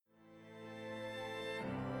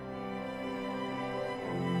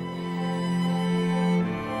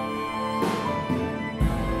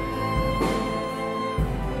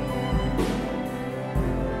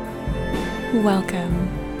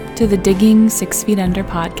Welcome to the Digging 6 Feet Under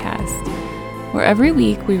podcast, where every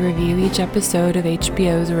week we review each episode of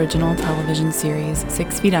HBO's original television series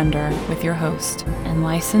 6 Feet Under with your host and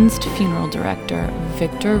licensed funeral director,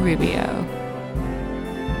 Victor Rubio.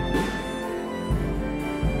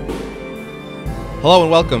 Hello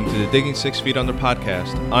and welcome to the Digging 6 Feet Under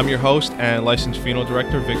podcast. I'm your host and licensed funeral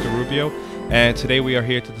director, Victor Rubio, and today we are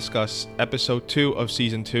here to discuss episode 2 of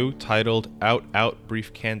season 2, titled Out,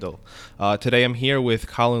 Brief Candle. Today I'm here with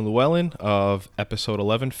Colin Llewellyn of episode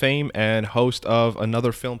 11 fame and host of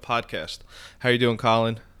Another Film podcast. How are you doing,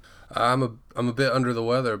 Colin? I'm a bit under the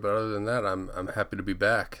weather, but other than that, I'm happy to be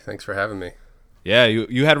back. Thanks for having me. Yeah,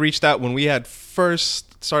 you had reached out when we had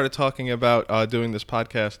first started talking about doing this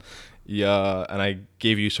podcast. Yeah, and I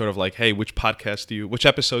gave you sort of like, hey, which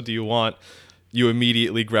episode do you want? You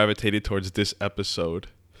immediately gravitated towards this episode.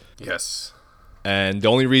 Yes. And the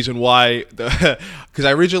only reason why, because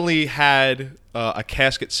I originally had a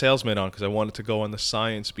casket salesman on because I wanted to go on the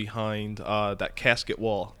science behind that casket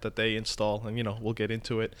wall that they install, and we'll get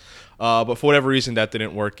into it. But for whatever reason, that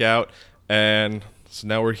didn't work out, and so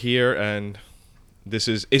now we're here. And is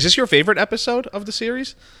this your favorite episode of the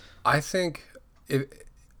series? I think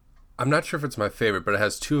I'm not sure if it's my favorite, but it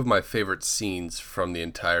has two of my favorite scenes from the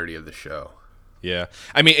entirety of the show. Yeah.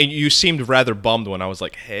 I mean, and you seemed rather bummed when I was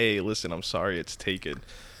like, hey, listen, I'm sorry it's taken.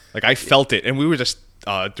 Like, I felt it, and we were just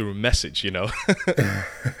through a message,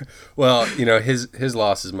 Well, his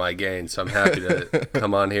loss is my gain, so I'm happy to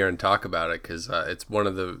come on here and talk about it, because it's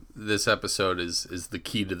this episode is the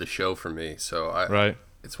key to the show for me, so right.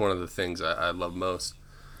 It's one of the things I love most.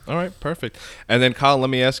 All right, perfect. And then, Colin, let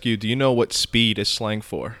me ask you, do you know what speed is slang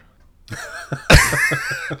for?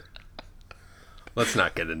 Let's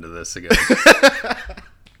not get into this again.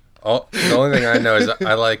 The only thing I know is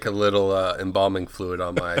I like a little embalming fluid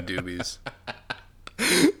on my doobies.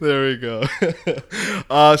 There we go.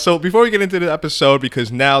 So before we get into the episode,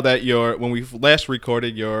 because now that when we last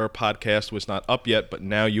recorded, your podcast was not up yet, but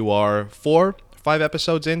now you are 5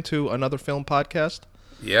 episodes into Another Film podcast.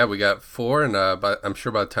 Yeah, we got 4, and I'm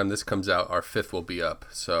sure by the time this comes out, our 5th will be up.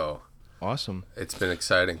 So awesome. It's been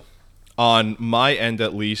exciting. On my end,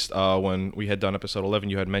 at least, when we had done episode 11,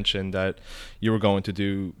 you had mentioned that you were going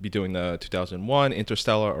to be doing the 2001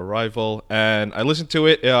 Interstellar Arrival, and I listened to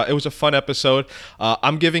it. It was a fun episode.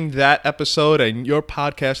 I'm giving that episode and your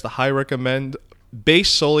podcast a high recommend,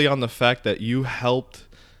 based solely on the fact that you helped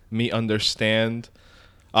me understand.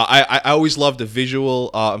 I always loved the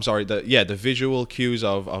visual. The visual cues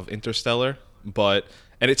of Interstellar,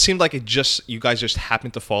 and it seemed like you guys just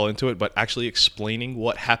happened to fall into it, but actually explaining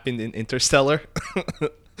what happened in Interstellar.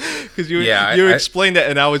 Because you explained it,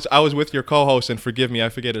 and I was with your co-host, and forgive me, I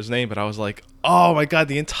forget his name, but I was like, oh my god,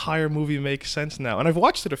 the entire movie makes sense now. And I've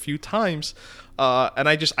watched it a few times, and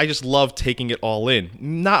I just love taking it all in,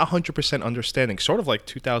 not 100% understanding, sort of like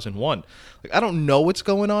 2001. Like, I don't know what's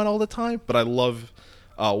going on all the time, but I love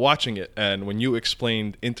watching it. And when you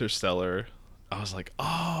explained Interstellar, I was like,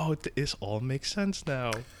 oh, this all makes sense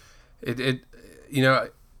now. I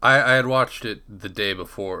had watched it the day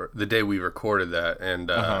we recorded that, and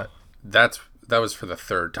that was for the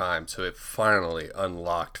 3rd time, so it finally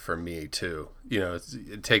unlocked for me too.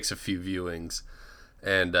 It takes a few viewings,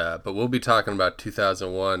 and but we'll be talking about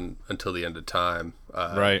 2001 until the end of time.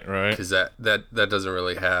 Right. Because that doesn't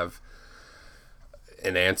really have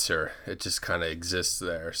an answer. It just kind of exists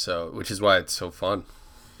there. So, which is why it's so fun.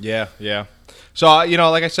 Yeah. So,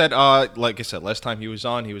 like I said, last time he was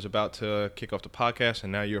on, he was about to kick off the podcast,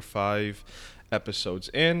 and now you're 5 episodes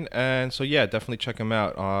in. And so, yeah, definitely check him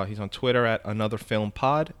out. He's on Twitter at Another Film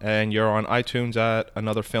Pod, and you're on iTunes at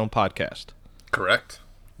Another Film Podcast. Correct.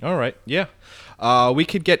 All right, yeah. We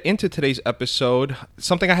could get into today's episode.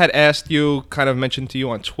 Something I had asked you, kind of mentioned to you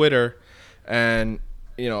on Twitter, and,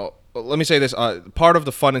 let me say this. Part of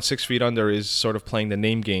the fun in 6 Feet Under is sort of playing the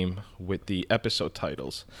name game with the episode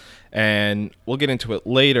titles. And we'll get into it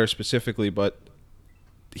later specifically, but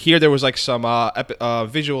here there was like some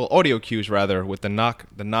visual audio cues, rather, with the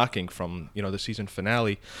knocking from, the season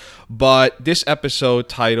finale. But this episode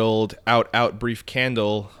titled Out, Brief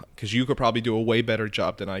Candle, because you could probably do a way better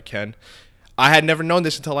job than I can. I had never known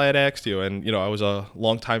this until I had asked you, and, I was a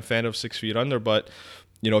longtime fan of 6 Feet Under, but,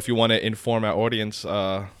 if you want to inform our audience,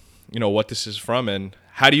 what this is from, and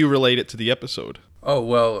how do you relate it to the episode? Oh,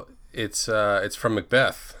 well, it's from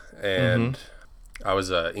Macbeth, and I was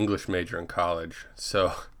an English major in college,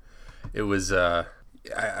 so it was I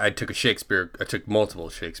took multiple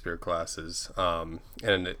Shakespeare classes,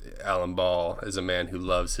 and Alan Ball is a man who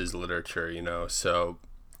loves his literature, so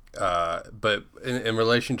but in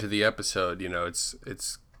relation to the episode,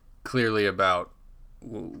 it's clearly about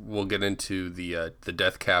we'll get into the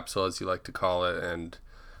death capsule, as you like to call it, and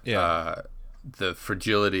the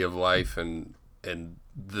fragility of life, and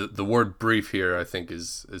the word brief here, I think,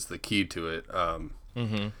 is the key to it.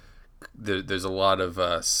 There's a lot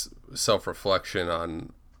of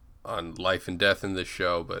self-reflection on life and death in this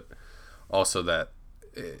show, but also that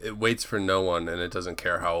it waits for no one, and it doesn't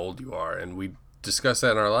care how old you are. And we discussed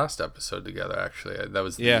that in our last episode together, actually. That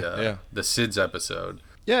was the SIDS episode.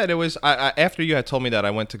 Yeah, and it was after you had told me that,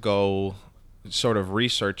 I went to go sort of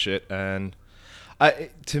research it, and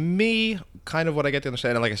to me, kind of what I get to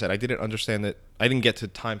understand, and like I said, I didn't understand it. I didn't get to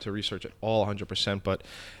time to research it all 100%, but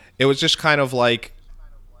it was just kind of like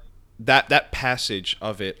that passage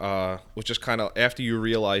of it was just kind of after you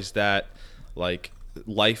realize that like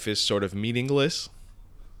life is sort of meaningless.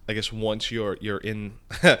 I guess once you're in,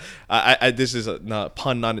 this is not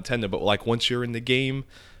pun not intended, but like once you're in the game,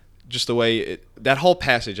 just the way that whole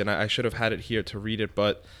passage, and I should have had it here to read it,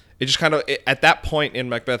 but it just kind of at that point in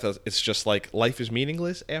Macbeth, it's just like life is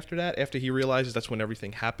meaningless after that. After he realizes that's when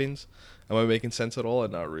everything happens. Am I making sense at all? Or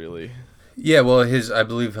not really. Yeah, well, I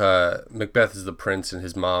believe Macbeth is the prince, and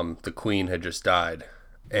his mom, the queen, had just died,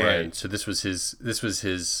 and right. So this was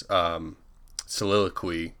his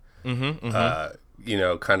soliloquy.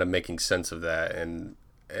 Kind of making sense of that, and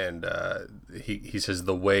he says,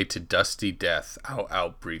 "The way to dusty death,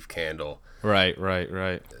 out, brief candle." Right.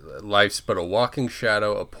 Life's but a walking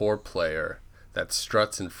shadow, a poor player that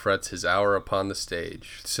struts and frets his hour upon the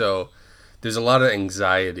stage. So there's a lot of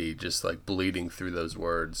anxiety just like bleeding through those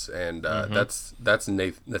words, and that's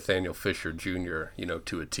Nathaniel Fisher Jr.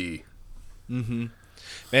 To a T.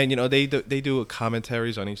 Man, they do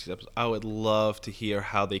commentaries on each of these episodes. I would love to hear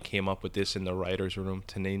how they came up with this in the writer's room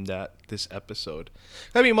to name this episode.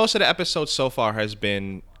 I mean, most of the episodes so far has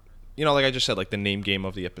been, like I just said, like the name game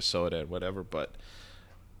of the episode and whatever. But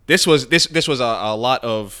this was a lot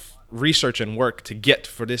of research and work to get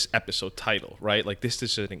for this episode title, right? Like this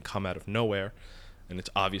just didn't come out of nowhere, and it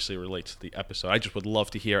obviously relates to the episode. I just would love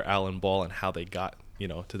to hear Alan Ball and how they got,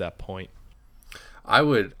 to that point. I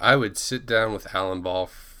would sit down with Alan Ball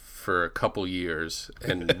for a couple years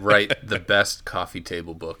and write the best coffee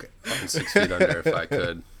table book on 6 Feet Under if I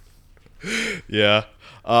could. Yeah.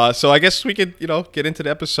 So I guess we could, get into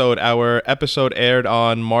the episode. Our episode aired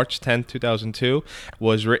on March 10th, 2002.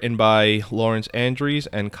 Was written by Lawrence Andrews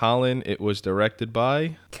and Colin. It was directed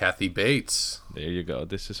by Kathy Bates. There you go.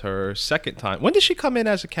 This is her second time. When did she come in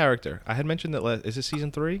as a character? I had mentioned that. Is it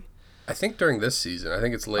season 3? I think during this season. I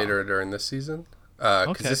think it's later during this season.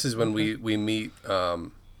 Because this is when we meet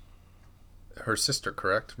her sister,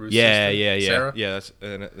 correct? Ruth's sister, Sarah? Yeah,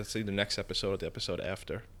 that's the next episode or the episode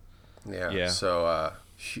after. Yeah. So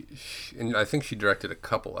she and I think she directed a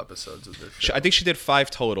couple episodes of this show. I think she did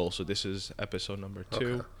 5 total, so this is episode number 2.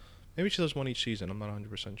 Okay. Maybe she does one each season. I'm not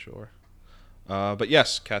 100% sure. But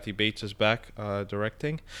yes, Kathy Bates is back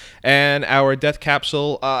directing. And our death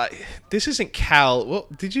capsule, this isn't Cal. Well,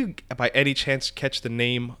 did you by any chance catch the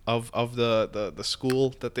name of the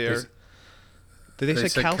school that they're... Did they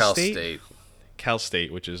say Cal State? Cal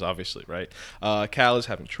State, which is obviously, right? Cal is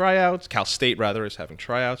having tryouts. Cal State, rather, is having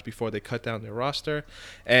tryouts before they cut down their roster.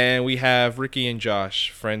 And we have Ricky and Josh,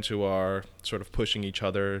 friends who are sort of pushing each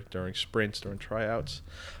other during sprints, during tryouts.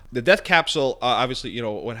 The death capsule, obviously,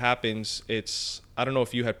 what happens, I don't know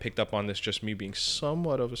if you had picked up on this, just me being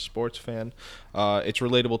somewhat of a sports fan. It's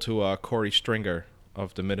relatable to Corey Stringer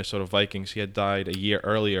of the Minnesota Vikings. He had died a year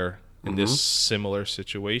earlier in this similar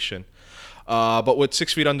situation. But what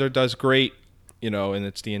 6 Feet Under does great, and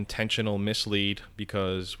it's the intentional mislead,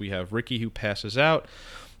 because we have Ricky who passes out,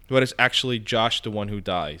 but it's actually Josh the one who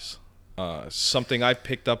dies. Something I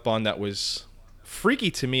picked up on that was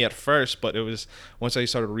freaky to me at first, but it was once I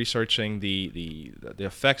started researching the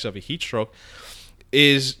effects of a heat stroke,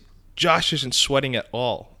 is Josh isn't sweating at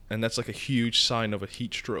all, and that's like a huge sign of a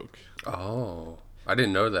heat stroke. Oh, I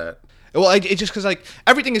didn't know that. Well, it just because like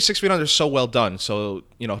everything in 6 Feet Under is so well done, so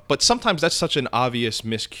but sometimes that's such an obvious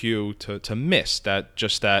miscue to miss that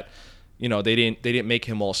they didn't make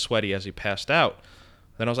him all sweaty as he passed out.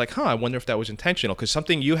 Then I was like, I wonder if that was intentional, because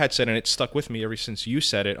something you had said, and it stuck with me ever since you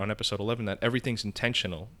said it on episode 11, that everything's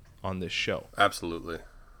intentional on this show. Absolutely.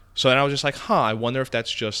 So then I was just like, I wonder if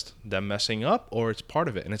that's just them messing up or it's part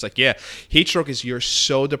of it. And it's like, yeah, heat stroke is you're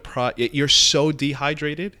so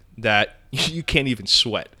dehydrated that you can't even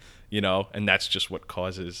sweat, and that's just what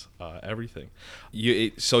causes everything.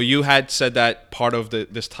 So you had said that part of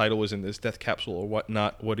this title was in this death capsule or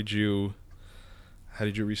whatnot. How did you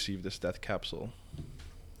receive this death capsule?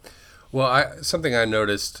 Well, something I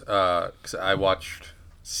noticed, because I watched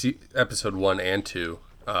episode 1 and 2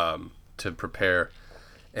 to prepare,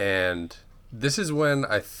 and this is when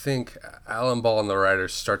I think Alan Ball and the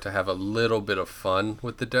writers start to have a little bit of fun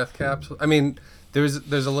with the death capsule. I mean, there's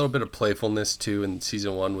a little bit of playfulness too in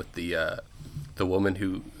season 1 with the woman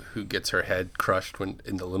who gets her head crushed when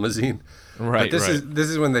in the limousine. Right. But this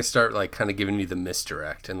is when they start like kind of giving you the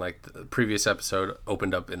misdirect, and like the previous episode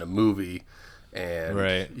opened up in a movie,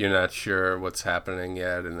 and you're not sure what's happening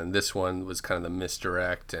yet, and then this one was kind of the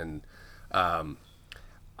misdirect, and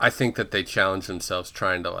I think that they challenge themselves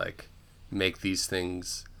trying to like make these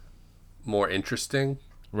things more interesting,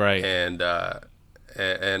 right? And I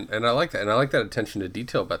like that, and I like that attention to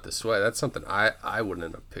detail about the sweat. That's something I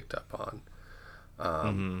wouldn't have picked up on.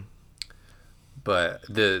 But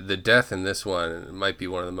the death in this one might be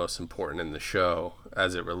one of the most important in the show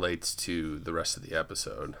as it relates to the rest of the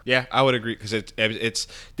episode. Yeah, I would agree, because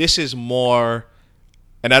this is more,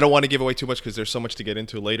 and I don't want to give away too much because there's so much to get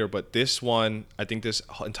into later, but this one, I think this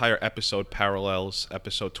entire episode parallels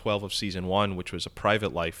episode 12 of season 1, which was A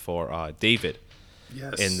Private Life for David.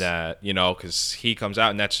 Yes. In that, because he comes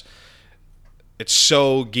out, and it's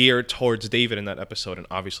so geared towards David in that episode, and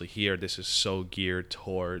obviously here this is so geared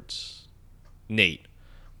towards Nate.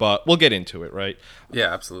 But we'll get into it, right?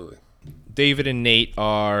 Yeah, absolutely. David and Nate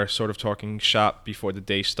are sort of talking shop before the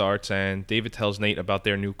day starts, and David tells Nate about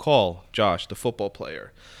their new call, Josh, the football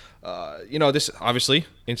player. This obviously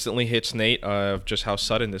instantly hits Nate of just how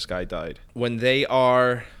sudden this guy died. When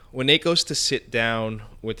Nate goes to sit down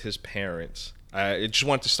with his parents, I just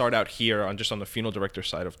wanted to start out here on the funeral director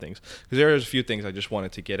side of things, because there's a few things I just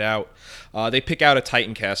wanted to get out. They pick out a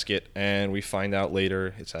Titan casket, and we find out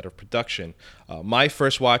later it's out of production. My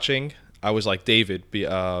first watching, I was like David,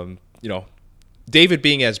 David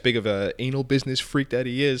being as big of an anal business freak that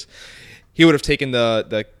he is, he would have taken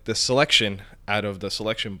the selection out of the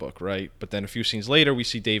selection book, right? But then a few scenes later, we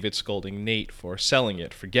see David scolding Nate for selling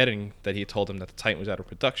it, forgetting that he told him that the Titan was out of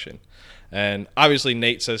production. And obviously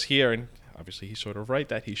Nate says here, and obviously he's sort of right,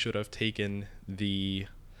 that he should have taken the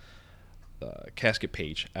casket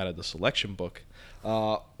page out of the selection book.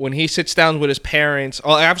 When he sits down with his parents,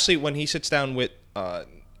 obviously when he sits down with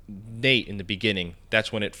Nate in the beginning,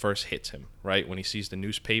 that's when it first hits him, right? When he sees the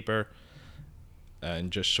newspaper,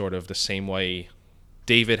 and just sort of the same way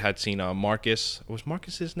David had seen Marcus. Was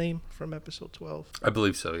Marcus his name from episode 12? I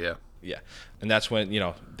believe so, yeah. Yeah. And that's when,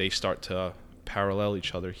 they start to parallel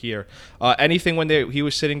each other here. Anything when he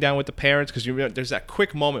was sitting down with the parents, because you remember there's that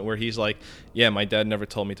quick moment where he's like, yeah, my dad never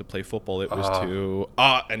told me to play football. It was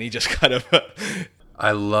and he just kind of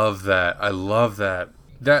I love that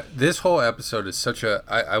this whole episode is such a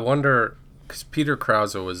I wonder, because Peter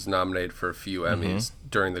Krause was nominated for a few Emmys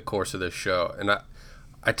during the course of this show, and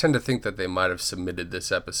I tend to think that they might have submitted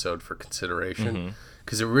this episode for consideration,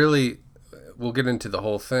 because it really, we'll get into the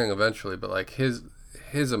whole thing eventually, but like his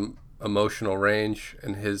emotional range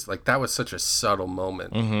and his, like, that was such a subtle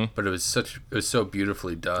moment, but it was so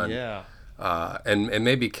beautifully done. Yeah. And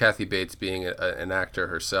maybe Kathy Bates, being an actor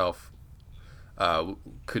herself,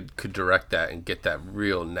 could direct that and get that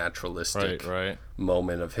real naturalistic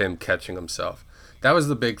moment of him catching himself. That was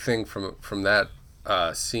the big thing from that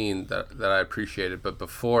scene that I appreciated. But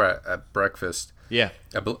before at breakfast,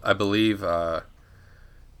 I believe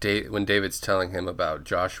when David's telling him about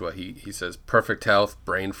Joshua, he says perfect health,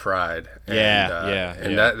 brain fried.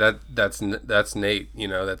 And that's Nate.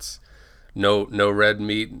 That's no red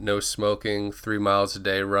meat, no smoking, 3 miles a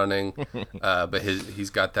day running. But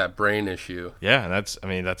he's got that brain issue. Yeah, that's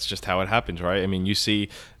just how it happens, right? I mean, you see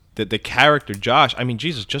the character Josh. I mean,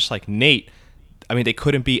 Jesus, just like Nate. I mean, they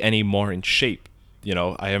couldn't be any more in shape.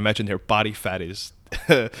 I imagine their body fat is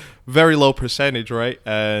very low percentage, right?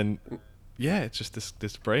 And yeah, it's just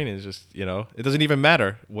this brain is just, it doesn't even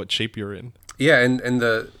matter what shape you're in. Yeah, and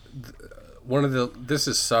this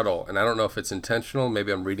is subtle, and I don't know if it's intentional.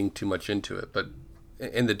 Maybe I'm reading too much into it, but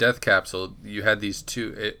in the death capsule, you had these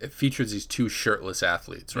two. It features these two shirtless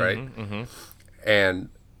athletes, right? And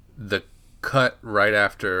the cut right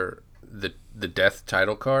after the death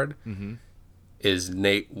title card is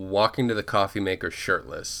Nate walking to the coffee maker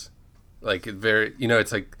shirtless, like very.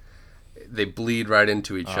 It's like they bleed right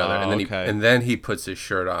into each other, and then he puts his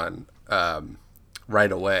shirt on.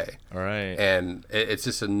 Right away. All right. And it's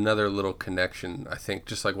just another little connection, I think,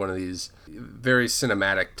 just like one of these very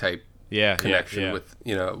cinematic type connection with,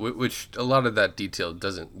 which a lot of that detail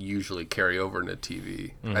doesn't usually carry over into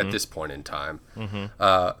TV at this point in time.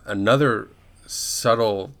 Another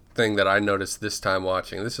subtle thing that I noticed this time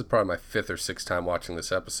watching, this is probably my 5th or 6th time watching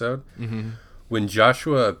this episode, when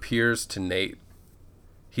Joshua appears to Nate,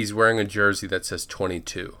 he's wearing a jersey that says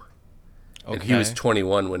 22. Okay. And he was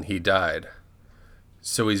 21 when he died.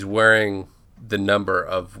 So he's wearing the number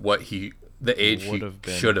of what he the age he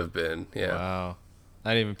should have been. Yeah. Wow.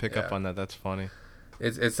 I didn't even pick up on that. That's funny.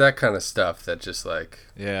 It's that kind of stuff that just like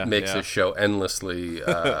makes a show endlessly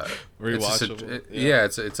rewatchable.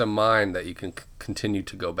 It's a mind that you can continue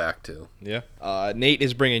to go back to. Yeah. Nate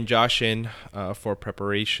is bringing Josh in for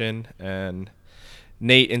preparation, and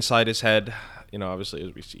Nate inside his head, obviously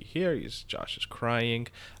as we see here, Josh is crying.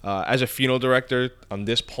 As a funeral director, on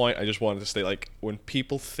this point, I just wanted to say, like, when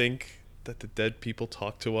people think that the dead people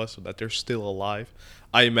talk to us or that they're still alive,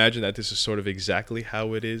 I imagine that this is sort of exactly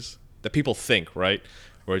how it is. That people think, right?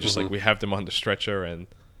 Where just like we have them on the stretcher and,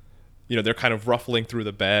 they're kind of ruffling through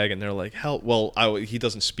the bag and they're like, help. Well, he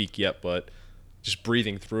doesn't speak yet, but just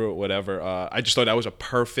breathing through it, whatever. I just thought that was a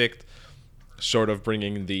perfect sort of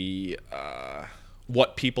bringing the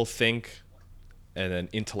what people think and then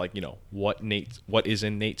into like, what is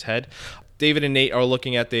in Nate's head. David and Nate are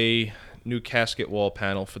looking at the new casket wall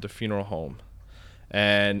panel for the funeral home.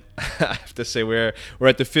 And I have to say we're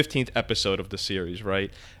at the 15th episode of the series,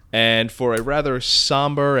 right? And for a rather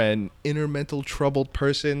somber and inner mental troubled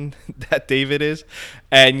person that David is,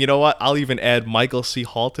 and you know what? I'll even add Michael C.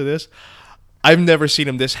 Hall to this. I've never seen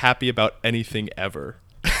him this happy about anything ever.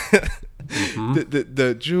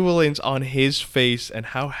 The jubilance on his face and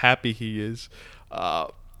how happy he is.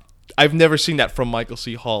 I've never seen that from Michael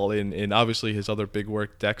C. Hall in obviously his other big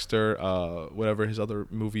work, Dexter, whatever his other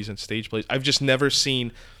movies and stage plays. I've just never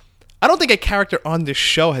seen. I don't think a character on this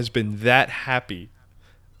show has been that happy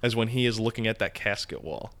as when he is looking at that casket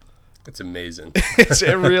wall. It's amazing.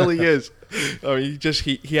 It really is. I mean,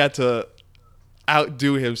 he had to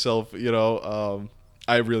outdo himself.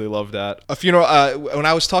 I really love that. A funeral. When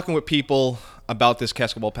I was talking with people about this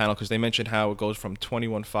casket wall panel, because they mentioned how it goes from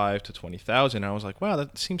 $21,500 to $20,000, I was like, wow,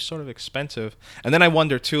 that seems sort of expensive. And then I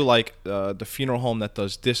wonder too, like the funeral home that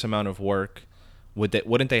does this amount of work,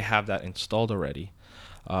 wouldn't they have that installed already?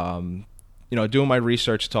 Doing my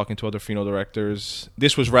research, talking to other funeral directors,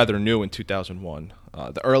 this was rather new in 2001.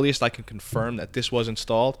 The earliest I can confirm that this was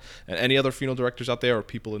installed, and any other funeral directors out there or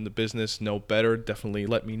people in the business know better, definitely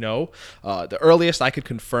let me know. The earliest I could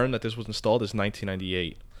confirm that this was installed is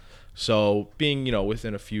 1998. So being,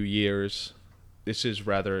 within a few years, this is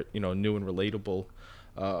rather, new and relatable.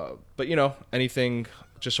 But, anything,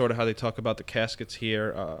 just sort of how they talk about the caskets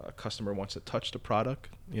here, a customer wants to touch the product,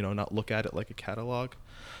 not look at it like a catalog.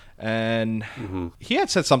 And he had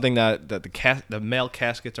said something that the male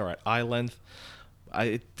caskets are at eye length.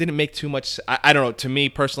 It didn't make too much. I don't know. To me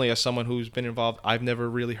personally, as someone who's been involved, I've never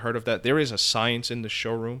really heard of that. There is a science in the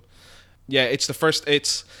showroom. Yeah,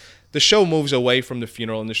 the show moves away from the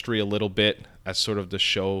funeral industry a little bit as sort of the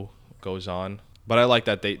show goes on. But I like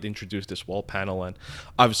that they introduced this wall panel, and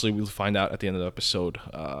obviously we'll find out at the end of the episode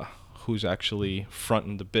who's actually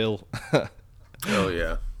fronting the bill. Oh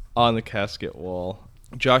yeah, on the casket wall.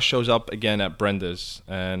 Josh shows up again at Brenda's,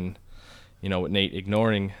 and with Nate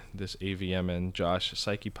ignoring this AVM, and Josh,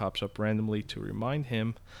 Psyche pops up randomly to remind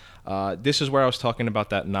him. This is where I was talking about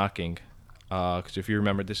that knocking, because if you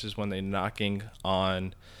remember, this is when they're knocking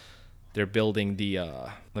on. They're building the.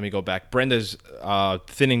 Let me go back. Brenda's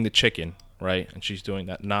thinning the chicken, right, and she's doing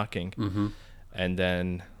that knocking, and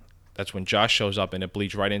then that's when Josh shows up, and it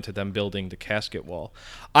bleeds right into them building the casket wall.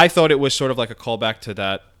 I thought it was sort of like a callback to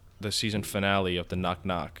the season finale of the Knock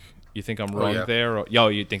Knock. You think I'm wrong there?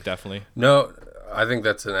 Or, you think definitely? No, I think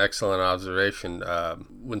that's an excellent observation.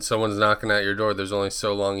 When someone's knocking at your door, there's only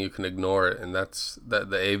so long you can ignore it, and that's the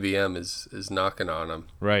AVM is knocking on them.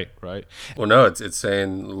 Right. Well, no, it's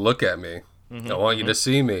saying, look at me. I want you to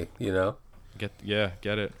see me, Get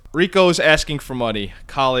it. Rico's asking for money.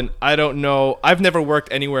 Colin, I don't know. I've never worked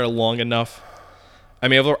anywhere long enough. I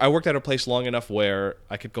mean, I worked at a place long enough where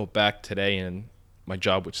I could go back today and my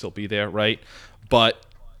job would still be there, right? But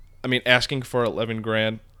I mean, asking for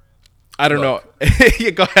 $11,000, I don't know.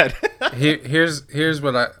 Yeah, go ahead. here's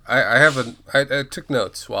what I took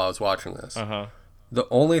notes while I was watching this. The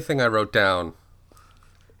only thing I wrote down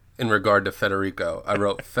in regard to Federico, I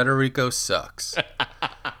wrote Federico sucks,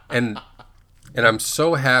 and I'm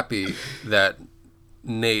so happy that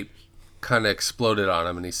Nate kind of exploded on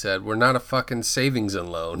him and he said, "We're not a fucking savings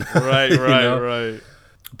and loan." Right.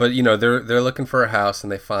 But they're looking for a house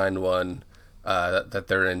and they find one that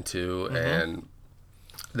they're into, and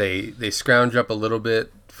they scrounge up a little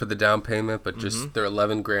bit for the down payment, but just they're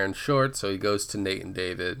 $11,000 short. So he goes to Nate and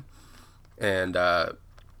David, and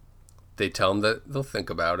they tell him that they'll think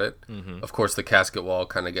about it. Of course, the casket wall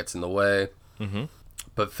kind of gets in the way,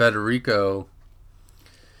 but Federico,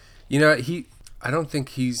 I don't think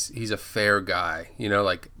he's a fair guy.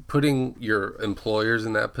 Like putting your employers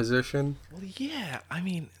in that position. Well, yeah. I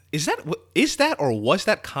mean, is that or was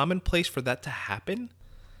that commonplace for that to happen?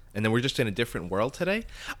 and then we're just in a different world today.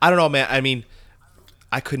 I don't know, man. I mean,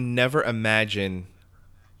 I could never imagine.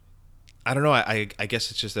 I don't know. I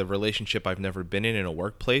guess it's just a relationship I've never been in a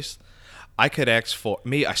workplace. I could ask for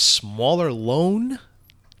maybe a smaller loan.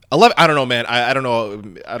 11. I don't know, man. I don't know.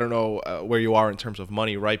 I don't know where you are in terms of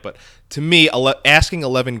money, right? But to me, asking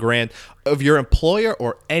 11 grand of your employer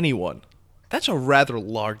or anyone, that's a rather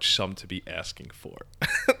large sum to be asking for.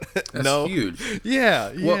 That's huge.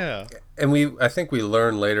 Yeah, Well, yeah. And I think we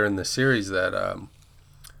learn later in the series that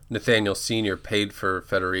Nathaniel Sr. paid for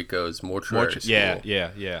Federico's mortuary school.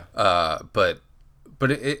 Yeah. But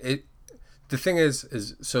it the thing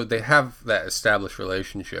is so they have that established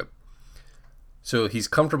relationship. So he's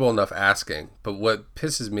comfortable enough asking, but what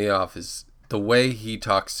pisses me off is the way he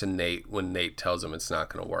talks to Nate when Nate tells him it's not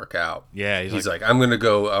going to work out. Yeah, he's like, I'm going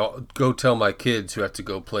to I'll go tell my kids who have to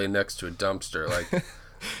go play next to a dumpster. Like,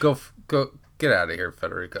 go get out of here,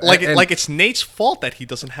 Federico. Like it's Nate's fault that he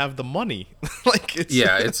doesn't have the money.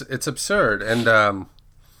 It's absurd, and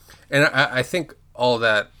I think all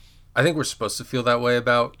that. I think we're supposed to feel that way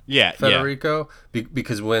about Federico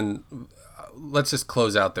because when. Let's just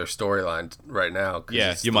close out their storyline right now.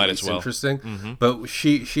 Yeah, you might as well. Interesting, Mm-hmm. but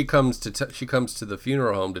she comes to the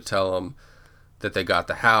funeral home to tell him that they got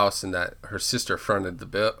the house and that her sister fronted the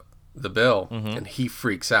bill, Mm-hmm. and he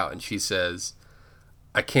freaks out and she says,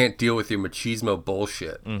 "I can't deal with your machismo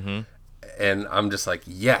bullshit." Mm-hmm. And I'm just like,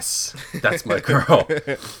 yes, that's my girl,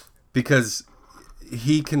 because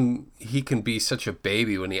he can be such a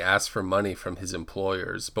baby when he asks for money from his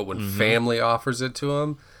employers, but when family offers it to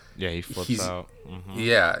him. Yeah, he flips out. Mm-hmm.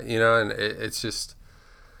 Yeah, and it's just...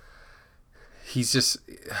 He's just...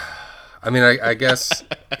 I mean, I guess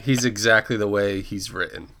he's exactly the way he's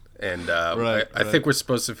written. And I think we're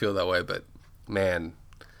supposed to feel that way, but, man,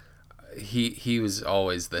 he was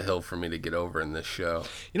always the hill for me to get over in this show.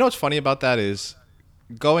 You know what's funny about that is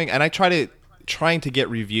and I trying to get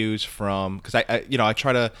reviews from... Because I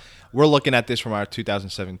try to... We're looking at this from our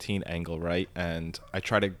 2017 angle, right? And I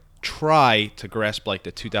try to grasp like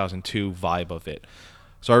the 2002 vibe of it.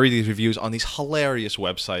 So I read these reviews on these hilarious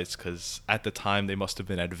websites because at the time they must have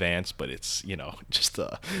been advanced, but it's just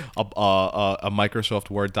a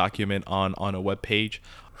Microsoft Word document on a web page.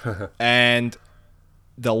 And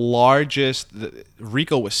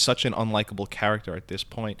Rico was such an unlikable character at this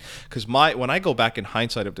point because when I go back in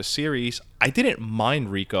hindsight of the series, I didn't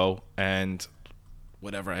mind Rico and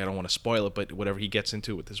whatever, I don't want to spoil it, but whatever he gets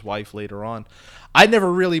into with his wife later on. I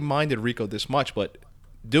never really minded Rico this much, but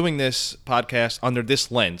doing this podcast under this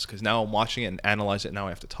lens, because now I'm watching it and analyze it, now I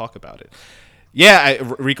have to talk about it. Yeah,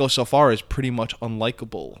 Rico so far is pretty much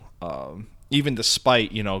unlikable, even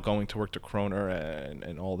despite, going to work to Kroner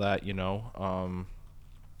and all that,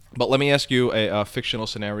 But let me ask you a fictional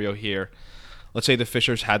scenario here. Let's say the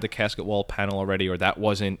Fishers had the casket wall panel already, or that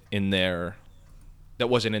wasn't in their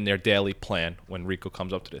daily plan when Rico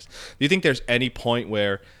comes up to this. Do you think there's any point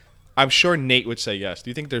where, I'm sure Nate would say yes, do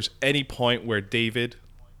you think there's any point where David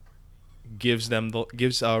gives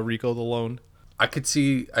Rico the loan? I could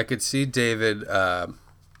see David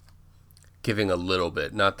giving a little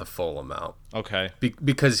bit, not the full amount. Okay.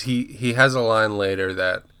 Because he has a line later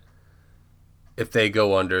that if they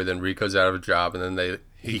go under, then Rico's out of a job, and then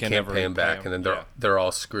he can't pay him back, and then they're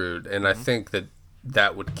all screwed. And I think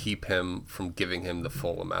that would keep him from giving him the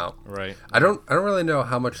full amount. Right. I don't really know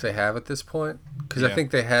how much they have at this point, because I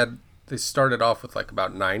think they started off with like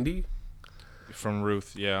about 90 from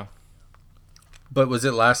Ruth. Yeah. But was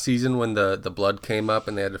it last season when the blood came up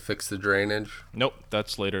and they had to fix the drainage? Nope,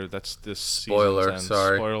 that's later. That's this spoiler.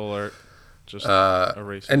 Sorry. Spoiler alert. Just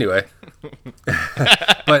erase. Anyway.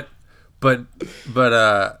 but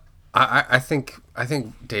I think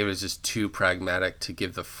David is just too pragmatic to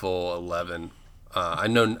give the full 11. I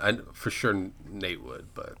know for sure Nate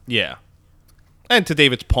would, but yeah. And to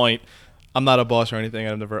David's point, I'm not a boss or anything.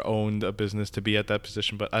 I've never owned a business to be at that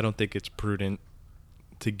position, but I don't think it's prudent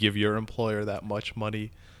to give your employer that much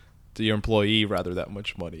money, to your employee rather that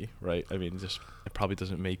much money, right? I mean, it probably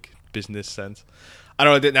doesn't make business sense. I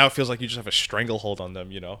don't know. Now it feels like you just have a stranglehold on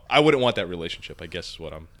them. I wouldn't want that relationship, I guess is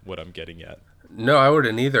what I'm getting at. No, I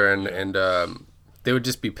wouldn't either, and they would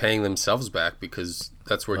just be paying themselves back because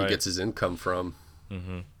that's where he gets his income from.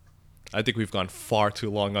 Mm-hmm. I think we've gone far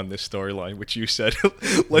too long on this storyline, which you said.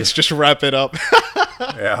 Let's just wrap it up.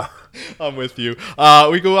 Yeah. I'm with you.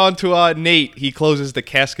 We go on to Nate. He closes the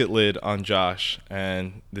casket lid on Josh,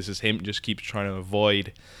 and this is him just keeps trying to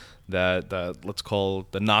avoid that let's call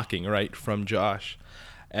the knocking, right, from Josh.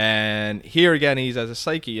 And here again, he's as a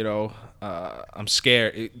psyche, I'm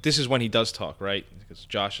scared. This is when he does talk, right? Because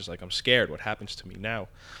Josh is like, I'm scared. What happens to me now?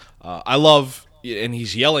 I love and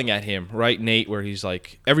he's yelling at him, right, Nate, where he's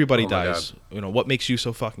like, everybody dies. God. You know, what makes you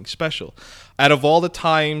so fucking special? Out of all the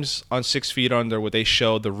times on 6 Feet Under where they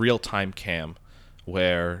show the real-time cam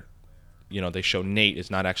where, you know, they show Nate is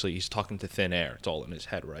not actually, he's talking to thin air. It's all in his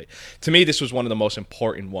head, right? To me, this was one of the most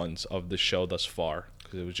important ones of the show thus far.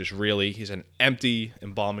 Because it was just really, he's in an empty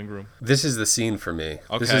embalming room. This is the scene for me.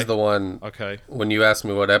 Okay. This is the one. Okay. When you asked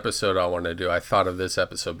me what episode I want to do, I thought of this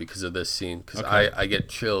episode because of this scene. Because Okay. I get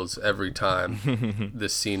chills every time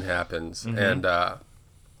this scene happens. Mm-hmm. And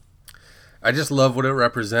I just love what it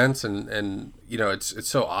represents. And you know, it's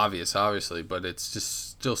so obvious, obviously, but it's just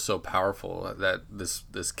still so powerful that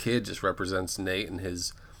this kid just represents Nate and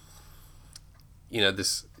his, you know,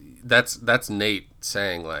 that's Nate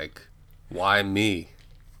saying, like, why me?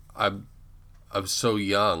 I'm so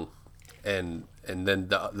young. And then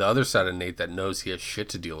the other side of Nate that knows he has shit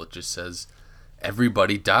to deal with just says,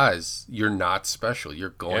 everybody dies. You're not special. You're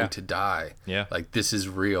going to die. Yeah. Like, this is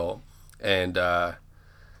real. And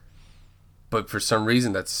but for some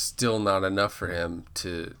reason that's still not enough for him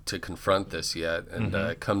to confront this yet. And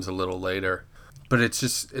it comes a little later. But it's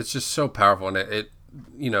just so powerful, and it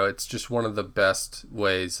you know, it's just one of the best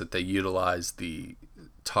ways that they utilize the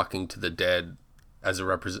talking to the dead as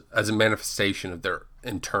a manifestation of their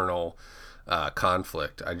internal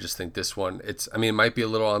conflict. I just think this one, it might be a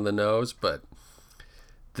little on the nose, but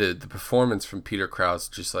the performance from Peter Krause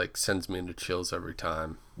just like sends me into chills every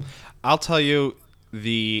time. I'll tell you,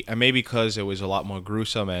 and maybe because it was a lot more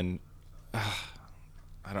gruesome, and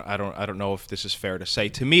I don't know if this is fair to say.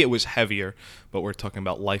 To me, it was heavier, but we're talking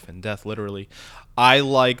about life and death, literally. I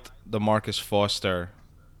liked the Marcus Foster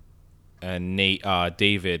and Nate,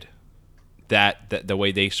 David, that the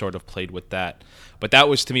way they sort of played with that. But that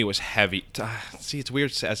was, to me, was heavy. See, it's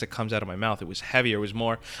weird as it comes out of my mouth. It was heavier. It was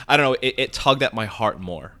more, I don't know, it tugged at my heart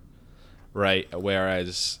more, right?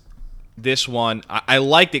 Whereas this one, I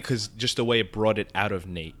liked it because just the way it brought it out of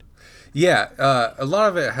Nate. Yeah, a lot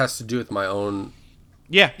of it has to do with my own...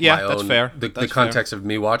 Yeah, that's fair. The context of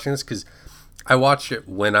me watching this, because I watched it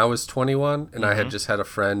when I was 21, and I had just had a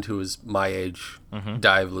friend who was my age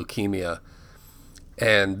die of leukemia.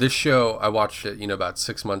 And this show, I watched it, about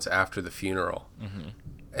 6 months after the funeral.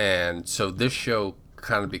 And so this show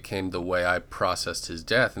kind of became the way I processed his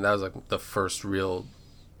death. And that was like the first real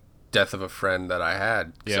death of a friend that I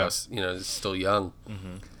had. Yeah. So I was, still young.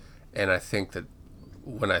 And I think that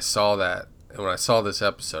when I saw that, and when I saw this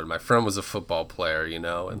episode, my friend was a football player,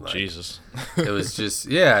 and like, Jesus. it was just,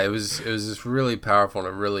 it was just really powerful, and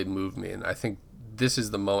it really moved me. And I think this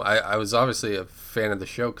is the moment. I was obviously a fan of the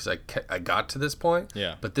show because I got to this point.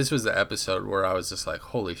 Yeah. But this was the episode where I was just like,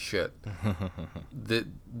 holy shit,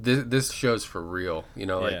 this show's for real,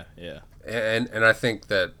 Like, yeah. And I think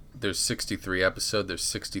that there's 63 episodes, there's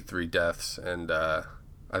 63 deaths, and I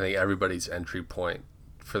think everybody's entry point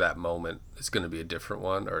for that moment is going to be a different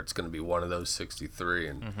one, or it's going to be one of those 63,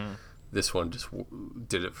 and this one just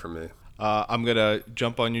did it for me. I'm going to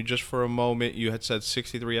jump on you just for a moment. You had said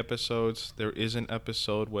 63 episodes. There is an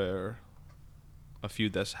episode where a few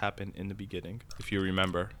deaths happen in the beginning, if you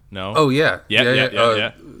remember. No? Oh, yeah.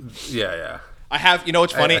 Yeah. Yeah. I have,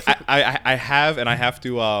 it's funny. I have, and I have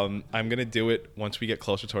to, I'm going to do it once we get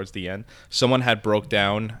closer towards the end. Someone had broke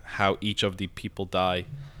down how each of the people die,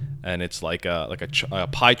 and it's like a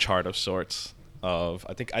pie chart of sorts of,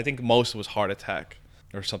 I think most was heart attack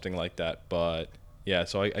or something like that, but yeah,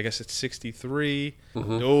 so I guess it's 63.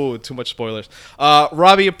 Oh, too much spoilers.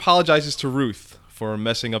 Robbie apologizes to Ruth for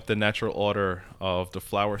messing up the natural order of the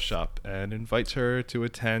flower shop and invites her to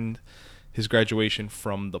attend his graduation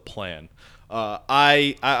from the plan.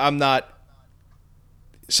 I'm not.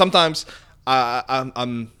 Sometimes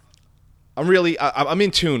I'm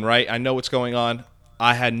in tune, right? I know what's going on.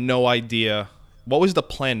 I had no idea. What was the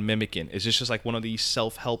plan mimicking? Is this just like one of these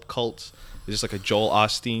self-help cults? Is this like a Joel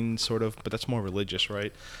Osteen sort of? But that's more religious,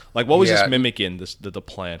 right? Like, what was this mimicking? The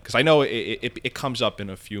plan? Because I know it comes up in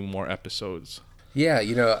a few more episodes. Yeah,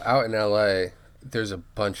 out in LA, there's a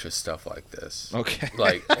bunch of stuff like this. Okay.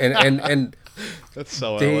 Like and that's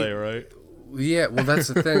so LA, right? Yeah, well, that's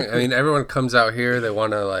the thing. I mean, everyone comes out here, they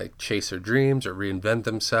want to like chase their dreams or reinvent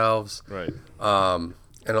themselves. Right.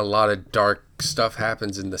 And a lot of dark stuff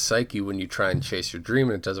happens in the psyche when you try and chase your dream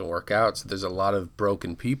and it doesn't work out. So there's a lot of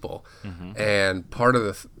broken people. And part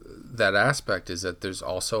of that aspect is that there's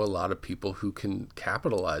also a lot of people who can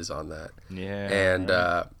capitalize on that. Yeah. And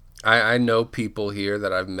I know people here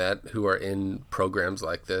that I've met who are in programs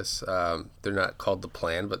like this. They're not called The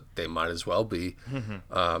Plan, but they might as well be.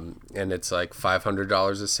 And it's like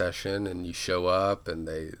 $500 a session, and you show up, and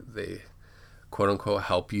they quote unquote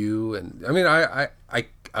help you. And I mean,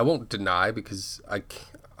 I won't deny, because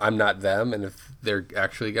I'm not them, and if they're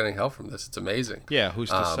actually getting help from this, it's amazing. Yeah, who's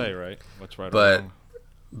to say, right? What's right or But wrong?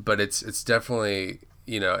 but it's definitely,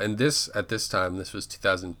 and this at this time, this was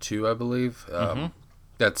 2002, I believe.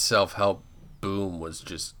 That self-help boom was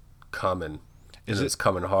just coming. It's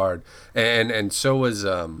coming hard, and so was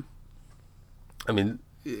I mean,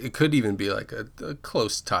 it could even be like a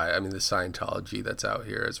close tie. I mean, the Scientology that's out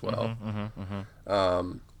here as well.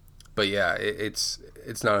 But yeah, it's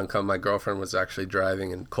not uncommon. My girlfriend was actually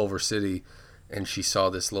driving in Culver City, and she saw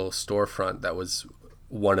this little storefront that was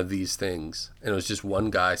one of these things, and it was just one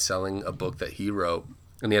guy selling a book that he wrote,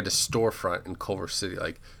 and he had a storefront in Culver City.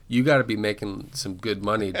 Like, you got to be making some good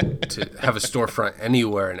money to have a storefront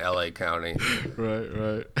anywhere in LA County.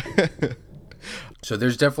 Right. So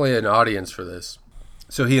there's definitely an audience for this.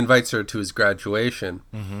 So he invites her to his graduation,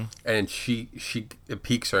 and it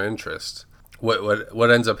piques her interest.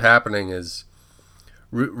 What ends up happening is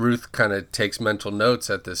Ruth kind of takes mental notes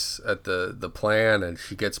at the plan, and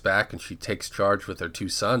she gets back and she takes charge with her two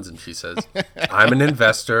sons, and she says, "I'm an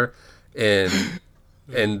investor in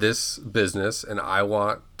this business, and I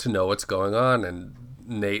want to know what's going on." And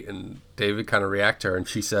Nate and David kind of react to her, and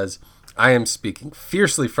she says, "I am speaking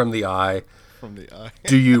fiercely from the eye. From the eye.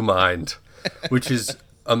 Do you mind?" Which is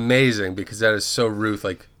amazing, because that is so Ruth.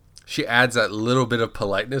 Like, she adds that little bit of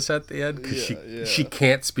politeness at the end, because she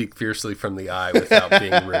can't speak fiercely from the eye without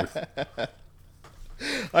being Ruth.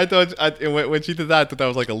 I thought when she did that, I thought that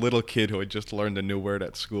was like a little kid who had just learned a new word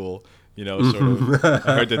at school. Sort of.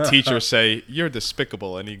 I heard the teacher say, "You're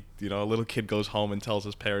despicable," and he, a little kid goes home and tells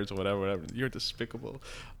his parents or whatever, "You're despicable."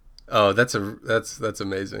 Oh, that's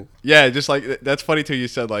amazing. Yeah, just like that's funny too. You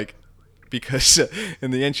said like, because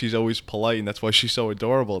in the end she's always polite, and that's why she's so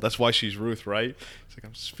adorable. That's why she's Ruth, right? It's like,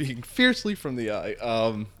 I'm speaking fiercely from the eye.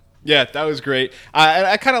 Yeah, that was great.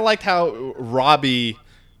 I kind of liked how Robbie,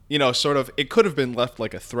 sort of, it could have been left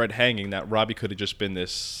like a thread hanging that Robbie could have just been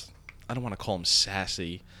this. I don't want to call him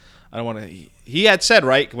sassy. I don't want to. He had said,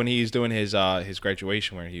 right, when he's doing his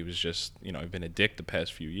graduation, where he was just been a dick the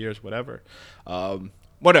past few years, whatever.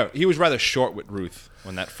 Whatever. He was rather short with Ruth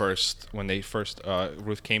when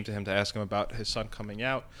Ruth came to him to ask him about his son coming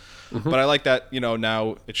out. But I like that,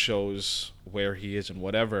 now it shows where he is and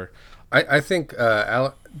whatever. I think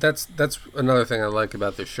that's another thing I like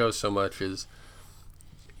about this show so much is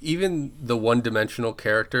even the one-dimensional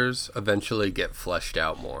characters eventually get fleshed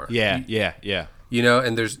out more. Yeah.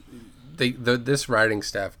 And there's this writing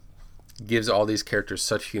staff gives all these characters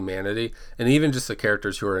such humanity, and even just the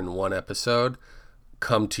characters who are in one episode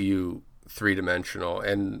come to you three-dimensional,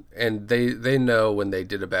 and they know when they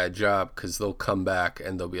did a bad job, because they'll come back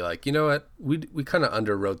and they'll be like, you know what, we kind of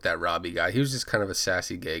underwrote that Robbie guy. He was just kind of a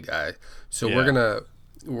sassy gay guy, so we're gonna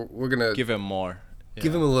give him more,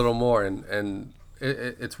 give him a little more, and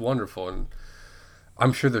it's wonderful. And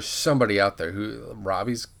I'm sure there's somebody out there who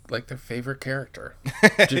Robbie's like their favorite character.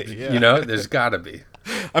 There's gotta be.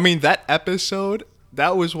 I mean, that episode,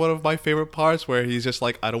 that was one of my favorite parts, where he's just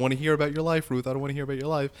like, "I don't want to hear about your life, Ruth. I don't want to hear about your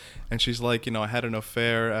life." And she's like, "I had an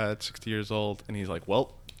affair at 60 years old." And he's like,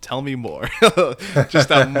 "Well, tell me more." Just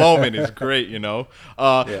that moment is great,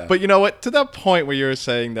 But you know what? To that point where you're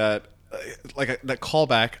saying that, that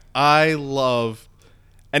callback, I love,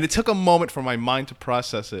 and it took a moment for my mind to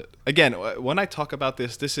process it. Again, when I talk about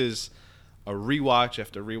this is a rewatch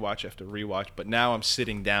after rewatch after rewatch, but now I'm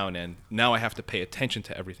sitting down and now I have to pay attention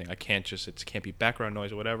to everything. It can't be background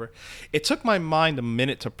noise or whatever. It took my mind a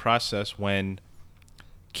minute to process when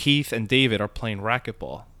Keith and David are playing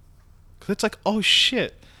racquetball. Because it's like, oh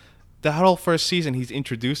shit, that whole first season he's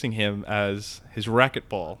introducing him as his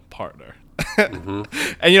racquetball partner. And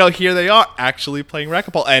here they are actually playing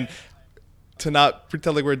racquetball, and to not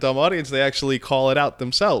pretend like we're a dumb audience, they actually call it out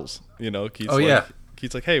themselves.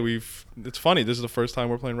 Keith's like, "Hey, it's funny. This is the first time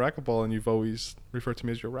we're playing racquetball, and you've always referred to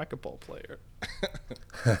me as your racquetball player."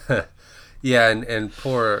 Yeah, and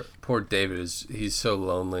poor David he's so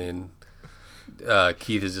lonely, and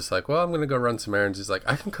Keith is just like, "Well, I'm gonna go run some errands." He's like,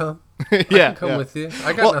 "I can come. I can come with you.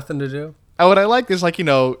 I got nothing to do." And what I like is, like,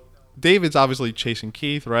 David's obviously chasing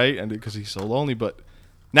Keith, right? And because he's so lonely, but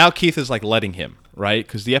now Keith is like letting him, right?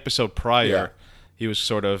 Because the episode prior, he was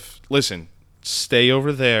sort of, "Listen, stay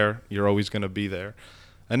over there. You're always gonna be there."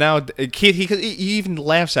 And now Keith, he even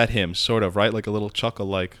laughs at him, sort of, right? Like a little chuckle,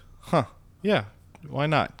 like, "Huh, yeah, why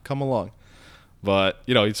not? Come along." But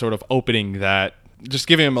he's sort of opening that, just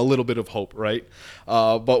giving him a little bit of hope, right?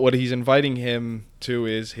 But what he's inviting him to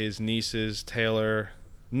is his niece's Taylor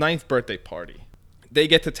 9th birthday party. They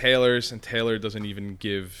get to Taylor's, and Taylor doesn't even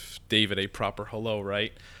give David a proper hello,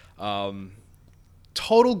 right?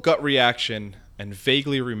 Total gut reaction and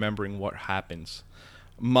vaguely remembering what happens.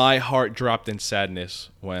 my heart dropped in sadness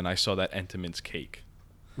when I saw that Entenmann's cake.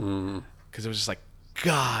 Because it was just like,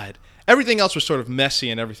 God. Everything else was sort of messy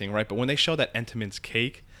and everything, right? But when they showed that Entenmann's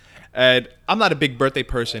cake, and I'm not a big birthday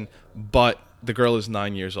person, but the girl is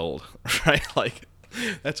 9 years old, right? Like,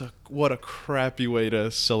 what a crappy way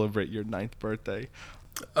to celebrate your 9th birthday.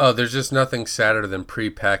 Oh, there's just nothing sadder than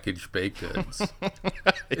prepackaged baked goods,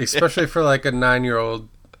 especially for like a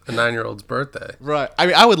 9-year-old's birthday. Right. I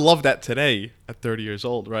mean, I would love that today at 30 years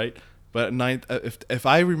old, right? But if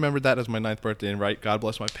I remembered that as my 9th birthday, and right, God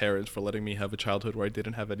bless my parents for letting me have a childhood where I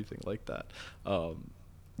didn't have anything like that.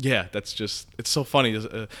 Yeah, that's just, it's so funny.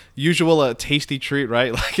 A tasty treat,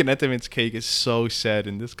 right? Like an Entenmann's cake is so sad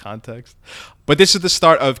in this context. But this is the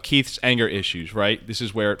start of Keith's anger issues, right? This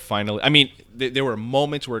is where it finally, I mean, there were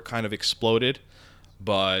moments where it kind of exploded,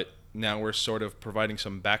 but now we're sort of providing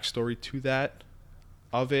some backstory to that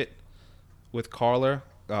of it with Carla.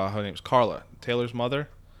 Her name's Carla, Taylor's mother.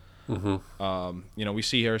 We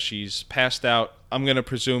see her, she's passed out. I'm going to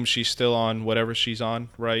presume she's still on whatever she's on,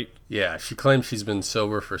 right? Yeah, she claims she's been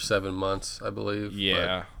sober for 7 months, I believe.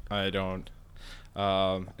 Yeah, I don't.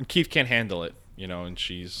 And Keith can't handle it, and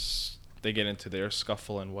they get into their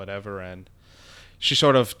scuffle and whatever, and she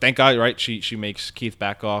sort of, thank God, right, she makes Keith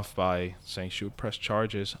back off by saying she would press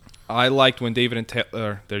charges. I liked when David and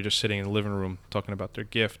Taylor, they're just sitting in the living room talking about their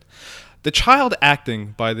gift. The child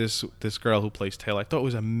acting by this girl who plays Taylor, I thought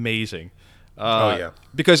was amazing. Oh, yeah.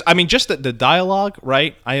 Because, I mean, just the dialogue,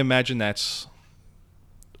 right? I imagine that's,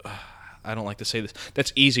 I don't like to say this,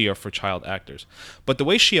 that's easier for child actors. But the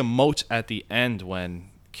way she emotes at the end when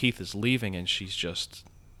Keith is leaving and she's just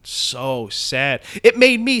so sad. It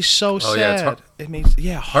made me so sad. It made,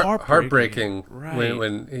 heartbreaking. Right.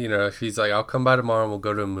 When she's like, I'll come by tomorrow and we'll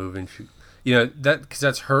go to a movie. And she, because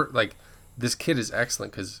that's her, like, this kid is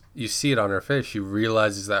excellent because you see it on her face. She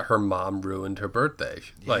realizes that her mom ruined her birthday.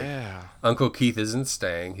 Like, Uncle Keith isn't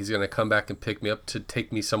staying. He's going to come back and pick me up to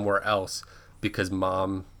take me somewhere else because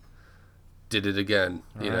mom did it again.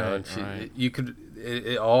 And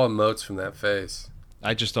it all emotes from that face.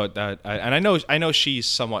 I just thought that, and I know she's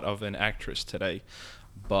somewhat of an actress today,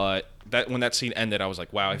 but when that scene ended, I was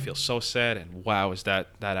like, wow, I feel so sad, and wow, is that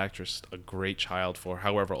actress a great child for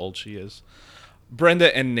however old she is.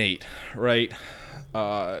 Brenda and Nate, right?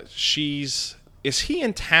 Is he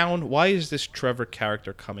in town? Why is this Trevor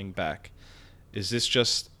character coming back? Is this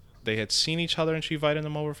just they had seen each other and she invited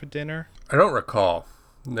them over for dinner? I don't recall.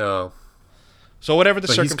 No. So whatever the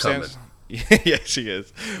circumstances, yes, he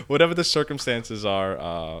is. Whatever the circumstances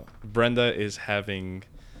are, Brenda is having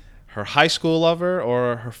her high school lover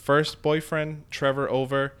or her first boyfriend, Trevor,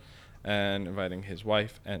 over and inviting his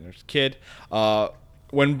wife and her kid.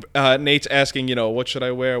 When Nate's asking, what should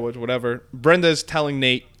I wear, whatever, Brenda's telling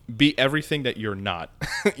Nate, be everything that you're not,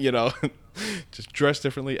 just dress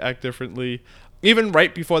differently, act differently. Even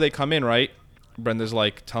right before they come in, right, Brenda's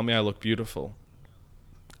like, tell me I look beautiful.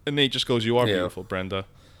 And Nate just goes, you are beautiful, Brenda.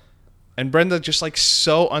 And Brenda just like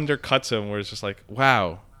so undercuts him where it's just like,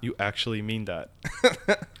 wow, you actually mean that.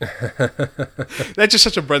 That's just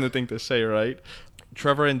such a Brenda thing to say, right?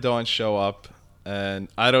 Trevor and Dawn show up. And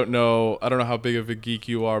I don't know how big of a geek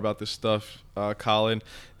you are about this stuff, Colin.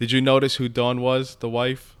 Did you notice who Dawn was, the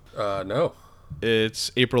wife? No.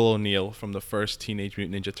 It's April O'Neil from the first Teenage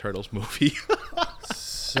Mutant Ninja Turtles movie.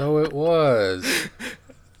 So it was.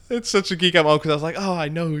 It's such a geek I'm on because I was like, oh, I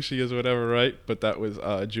know who she is, or whatever, right? But that was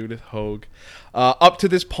Judith Hoag. Up to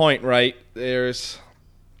this point, right? There's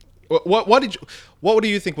what do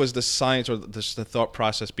you think was the science or the thought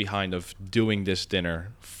process behind of doing this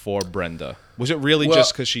dinner for Brenda? Was it really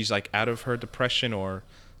just because she's like out of her depression or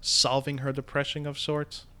solving her depression of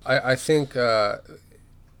sorts? I think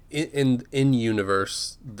in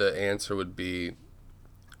universe the answer would be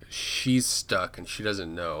she's stuck and she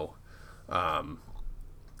doesn't know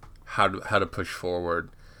how to push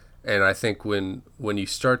forward. And I think when you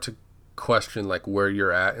start to question like where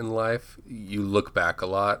you're at in life, you look back a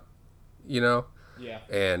lot. Yeah.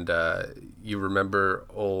 And you remember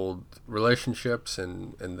old relationships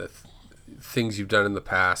and the things you've done in the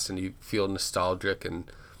past, and you feel nostalgic. And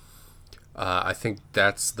I think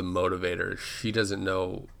that's the motivator. She doesn't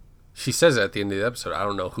know. She says at the end of the episode, I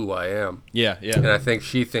don't know who I am. Yeah. And I think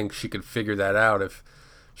she thinks she could figure that out if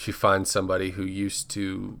she finds somebody who used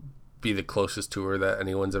to be the closest to her that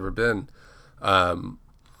anyone's ever been. And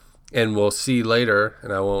we'll see later,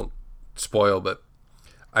 and I won't spoil, but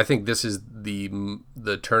I think this is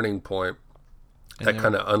the turning point that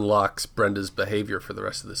kind of unlocks Brenda's behavior for the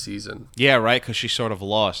rest of the season. Yeah, right, because she's sort of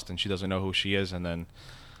lost and she doesn't know who she is, and then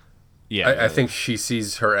I think she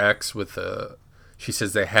sees her ex with she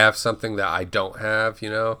says they have something that I don't have,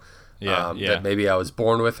 that maybe I was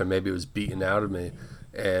born with or maybe it was beaten out of me.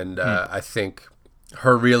 And I think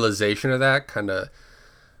her realization of that kind of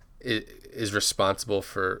is responsible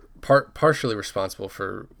for partially responsible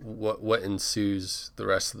for what ensues the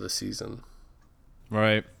rest of the season.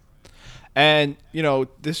 Right. And,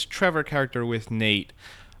 this Trevor character with Nate,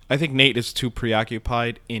 I think Nate is too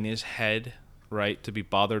preoccupied in his head, right, to be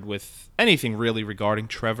bothered with anything really regarding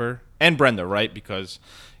Trevor and Brenda, right? Because,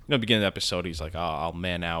 beginning of the episode, he's like, I'll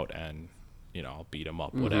man out and, I'll beat him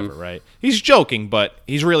up, whatever, right? He's joking, but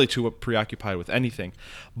he's really too preoccupied with anything.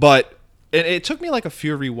 But it took me like a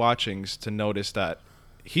few rewatchings to notice that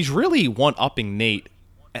he's really one-upping Nate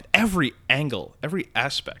at every angle, every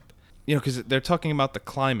aspect. Because they're talking about the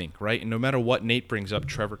climbing, right? And no matter what Nate brings up,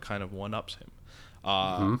 Trevor kind of one-ups him.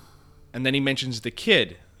 And then he mentions the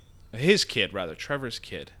kid, Trevor's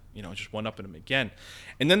kid, just one-upping him again.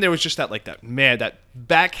 And then there was just that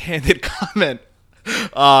backhanded comment,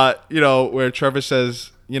 where Trevor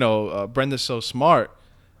says, Brenda's so smart.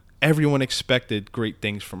 Everyone expected great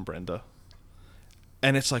things from Brenda.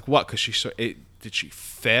 And it's like, what? Because did she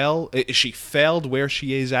fail? Is she failed where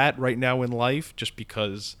she is at right now in life just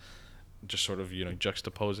because, just sort of,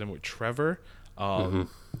 juxtapose him with Trevor? I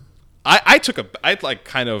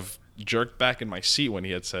kind of jerked back in my seat when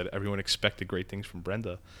he had said everyone expected great things from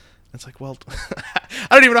Brenda. It's like, well, I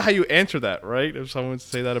don't even know how you answer that, right? If someone would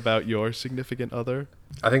say that about your significant other.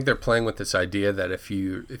 I think they're playing with this idea that if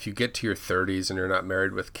you get to your 30s and you're not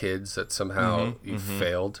married with kids, that somehow you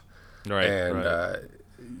failed. Right. And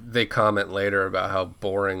they comment later about how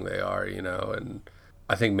boring they are, and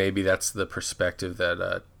I think maybe that's the perspective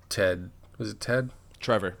that Ted, was it Ted?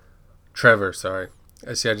 Trevor, sorry.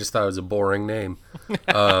 I just thought it was a boring name.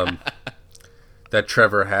 That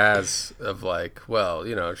Trevor has of like, well,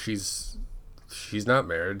 she's not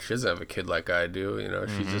married. She doesn't have a kid like I do.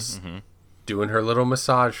 She's just doing her little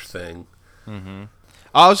massage thing.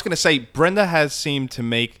 I was going to say, Brenda has seemed to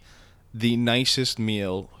make the nicest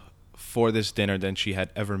meal for this dinner than she had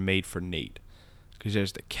ever made for Nate. Because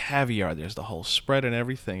there's the caviar, there's the whole spread and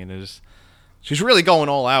everything. And she's really going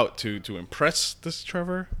all out to impress this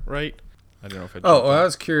Trevor, right? I don't know if I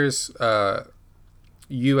was curious,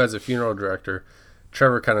 you as a funeral director,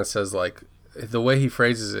 Trevor kind of says, like, the way he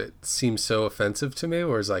phrases it seems so offensive to me,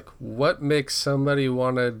 where it's like, what makes somebody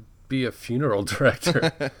want to be a funeral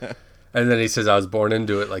director? And then he says, I was born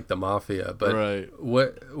into it like the mafia. But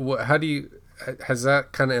what how do you, has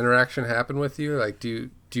that kind of interaction happened with you? Like, do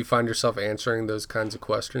you find yourself answering those kinds of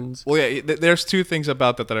questions? Well, yeah, there's two things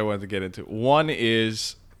about that I wanted to get into. One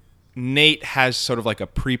is Nate has sort of like a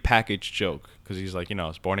prepackaged joke because he's like, I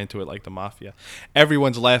was born into it like the mafia.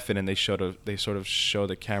 Everyone's laughing, and they sort of show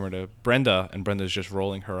the camera to Brenda, and Brenda's just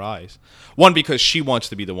rolling her eyes. One, because she wants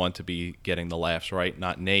to be the one to be getting the laughs, right?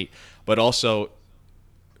 Not Nate. But also,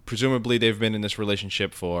 presumably they've been in this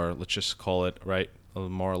relationship for, let's just call it, right,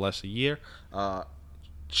 more or less a year.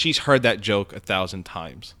 She's heard that joke 1,000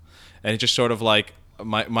 times, and it's just sort of like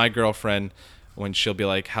my girlfriend, when she'll be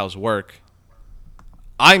like, "How's work?"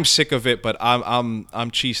 I'm sick of it, but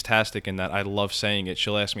I'm cheese-tastic in that I love saying it.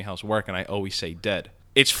 She'll ask me how's work, and I always say dead.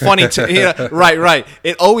 It's funny to right.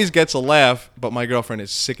 It always gets a laugh, but my girlfriend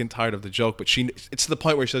is sick and tired of the joke. But it's to the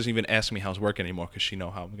point where she doesn't even ask me how's work anymore because she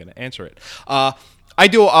knows how I'm going to answer it. I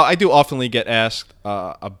do oftenly get asked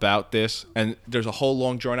about this, and there's a whole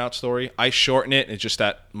long drawn-out story. I shorten it. It's just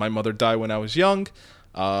that my mother died when I was young.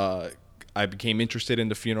 I became interested in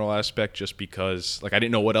the funeral aspect just because, like, I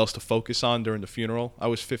didn't know what else to focus on during the funeral. I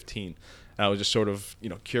was 15. And I was just sort of,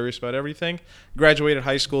 curious about everything. Graduated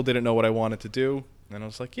high school, didn't know what I wanted to do. And I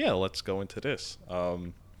was like, yeah, let's go into this. A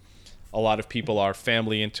lot of people are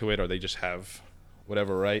family into it, or they just have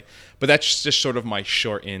whatever, right? But that's just sort of my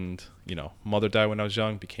shortened, mother died when I was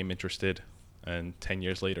young, became interested, and 10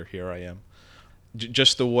 years later, here I am.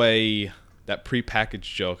 Just the way that prepackaged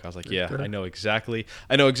joke, I was like, yeah, I know exactly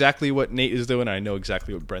what Nate is doing, and I know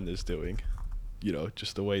exactly what Brenda's doing.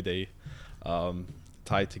 Just the way they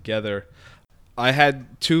tie together. I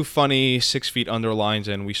had two funny 6 Feet Under lines,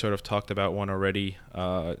 and we sort of talked about one already,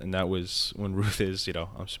 and that was when Ruth is,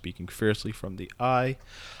 I'm speaking fiercely from the eye.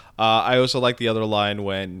 I also like the other line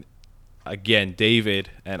when, again, David,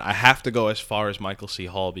 and I have to go as far as Michael C.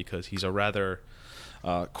 Hall because he's a rather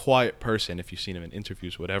quiet person if you've seen him in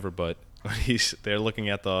interviews, whatever, but they're looking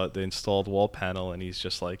at the installed wall panel, and he's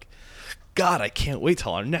just like, God, I can't wait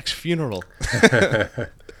till our next funeral.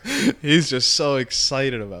 He's just so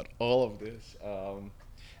excited about all of this.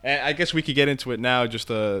 And I guess we could get into it now, just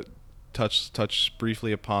to touch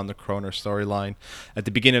briefly upon the Kroner storyline. At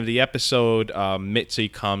the beginning of the episode, Mitzi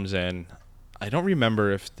comes, and I don't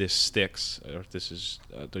remember if this sticks or if this is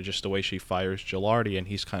just the way she fires Gilardi and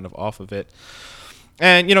he's kind of off of it.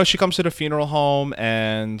 And, you know, she comes to the funeral home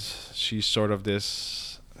and she's sort of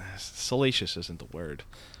this, salacious isn't the word,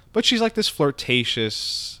 but she's like this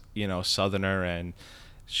flirtatious, you know, Southerner, and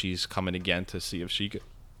she's coming again to see if she could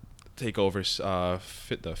take over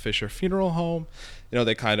the Fisher funeral home. You know,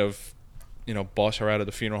 they kind of, you know, boss her out of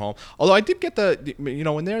the funeral home. Although I did get you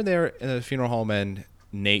know, when they're there in the funeral home and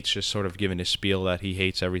Nate's just sort of giving his spiel that he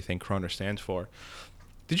hates everything Kroner stands for.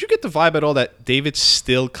 Did you get the vibe at all that David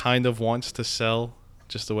still kind of wants to sell,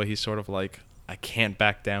 just the way he's sort of like, I can't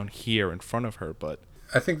back down here in front of her? But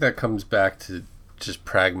I think that comes back to just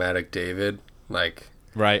pragmatic David. Like,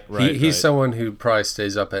 right. He's someone who probably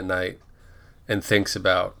stays up at night and thinks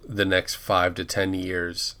about the next 5 to 10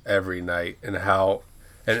 years every night and how,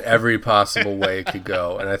 and every possible way it could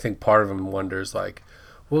go. And I think part of him wonders, like,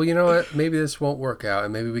 well, you know what? Maybe this won't work out,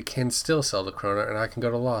 and maybe we can still sell to Kroner, and I can go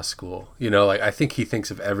to law school. You know, like, I think he thinks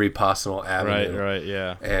of every possible avenue. Right,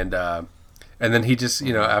 yeah. And then he just,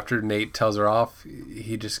 you know, after Nate tells her off,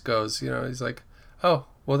 he just goes, you know, he's like, oh,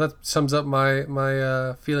 well, that sums up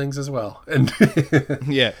my feelings as well. And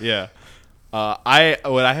yeah.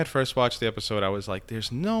 When I had first watched the episode, I was like, there's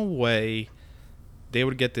no way they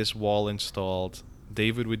would get this wall installed.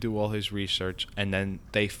 David would do all his research, and then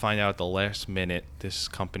they find out at the last minute this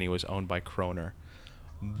company was owned by Kroner.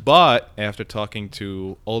 But after talking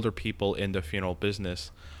to older people in the funeral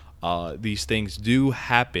business, these things do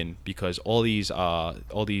happen because all these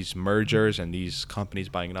mergers and these companies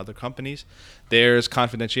buying other companies, there's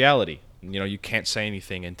confidentiality. You know, you can't say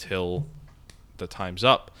anything until the time's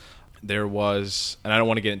up. There was, and I don't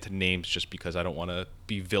want to get into names just because I don't want to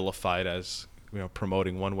be vilified as, you know,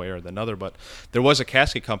 promoting one way or another, but there was a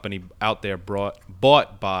casket company out there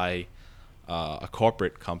bought by a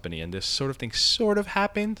corporate company, and this sort of thing sort of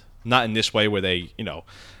happened. Not in this way where they, you know,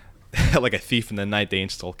 like a thief in the night, they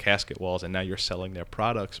install casket walls and now you're selling their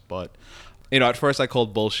products. But, you know, at first I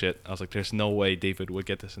called bullshit. I was like, there's no way David would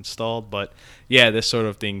get this installed. But yeah, this sort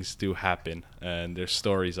of things do happen, and there's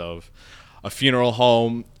stories of a funeral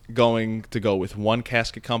home going to go with one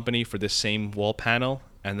casket company for this same wall panel,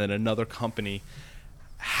 and then another company,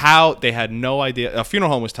 how they had no idea. A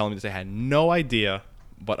funeral home was telling me that they had no idea,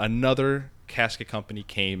 but another casket company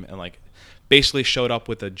came and like basically showed up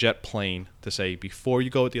with a jet plane to say, before you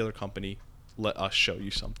go with the other company, let us show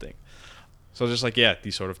you something. So just like, yeah,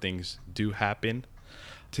 these sort of things do happen.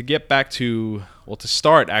 To get back to, well, to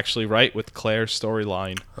start actually, right, with Claire's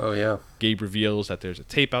storyline. Oh, yeah. Gabe reveals that there's a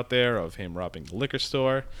tape out there of him robbing the liquor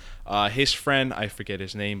store. His friend, I forget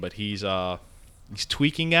his name, but he's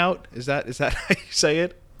tweaking out. Is that how you say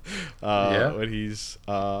it? Yeah. When he's,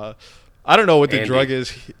 I don't know what the drug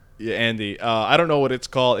is. Yeah, Andy. I don't know what it's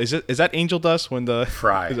called. Is that angel dust when the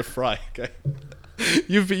fry? Is it fry? Okay.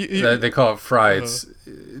 They call it fry.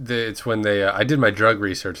 It's when they. I did my drug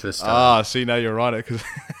research this time. See, now you're on it.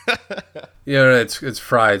 It's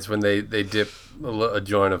fry. It's when they dip a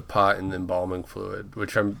joint of pot in embalming fluid,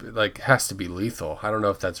 which I'm like has to be lethal. I don't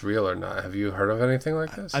know if that's real or not. Have you heard of anything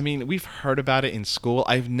like this? I mean, we've heard about it in school.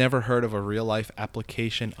 I've never heard of a real life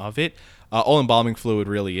application of it. All embalming fluid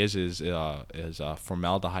really is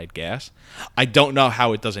formaldehyde gas. I don't know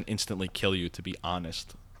how it doesn't instantly kill you, to be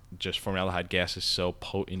honest. Just formaldehyde gas is so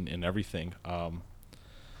potent in everything.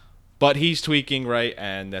 But he's tweaking, right?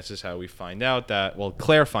 And this is how we find out that, well,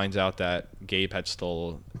 Claire finds out that Gabe had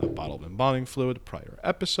stole a bottle of embalming fluid the prior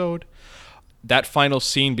episode. That final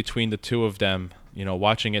scene between the two of them, you know,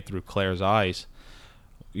 watching it through Claire's eyes,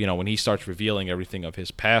 you know, when he starts revealing everything of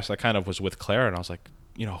his past, I kind of was with Claire, and I was like,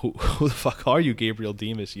 you know, who the fuck are you, Gabriel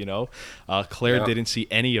Demas, you know? Claire didn't see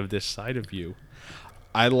any of this side of you.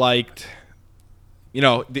 I liked, you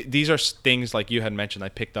know, these are things like you had mentioned I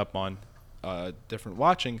picked up on different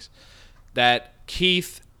watchings, that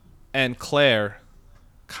Keith and Claire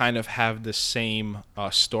kind of have the same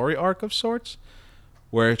story arc of sorts,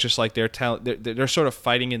 where it's just like they're sort of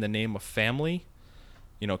fighting in the name of family.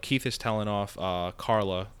 You know, Keith is telling off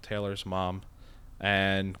Carla, Taylor's mom,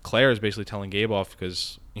 and Claire is basically telling Gabe off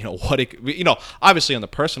because, you know, what it, you know, obviously on the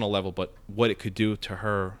personal level, but what it could do to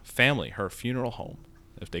her family, her funeral home,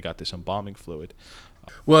 if they got this embalming fluid.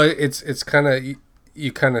 Well, it's kind of,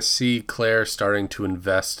 you kind of see Claire starting to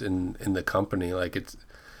invest in the company. Like, it's,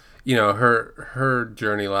 you know, her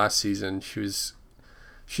journey last season, she's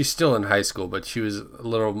still in high school, but she was a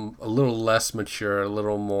little less mature, a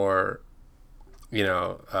little more, you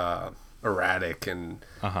know, erratic and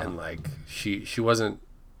like she wasn't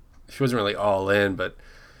really all in, but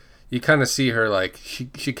you kind of see her like she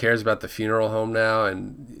cares about the funeral home now.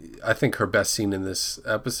 And I think her best scene in this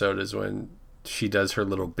episode is when she does her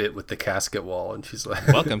little bit with the casket wall, and she's like,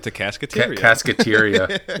 "Welcome to Casketeria."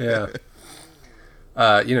 Casketeria,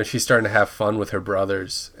 yeah. She's starting to have fun with her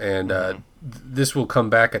brothers, and this will come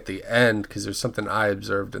back at the end because there's something I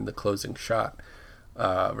observed in the closing shot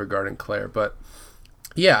regarding Claire. But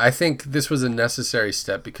yeah, I think this was a necessary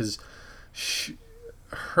step because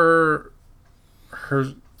her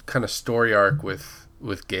kind of story arc with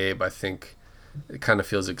Gabe, I think, it kind of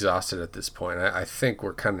feels exhausted at this point. I think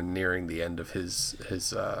we're kind of nearing the end of his.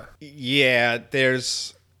 There's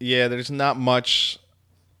not much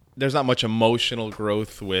emotional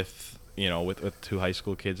growth with two high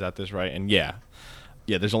school kids at this, right? And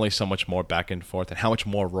there's only so much more back and forth, and how much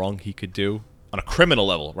more wrong he could do on a criminal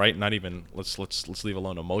level, right? Not even let's leave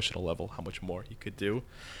alone emotional level, how much more he could do.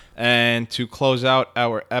 And to close out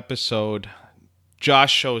our episode,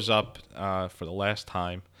 Josh shows up for the last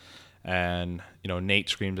time, and Nate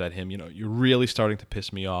screams at him, "You're really starting to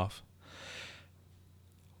piss me off."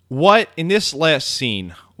 What in this last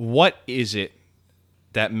scene? What is it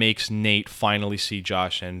that makes Nate finally see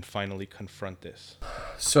Josh and finally confront this?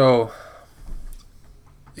 So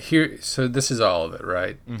this is all of it,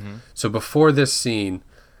 right? Mm-hmm. So before this scene,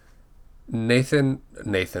 Nate and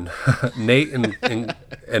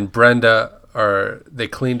Brenda they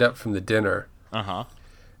cleaned up from the dinner. Uh-huh.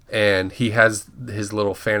 And he has his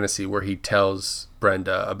little fantasy where he tells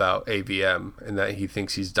Brenda about AVM and that he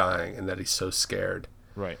thinks he's dying and that he's so scared.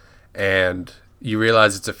 Right. And you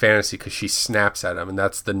realize it's a fantasy because she snaps at him, and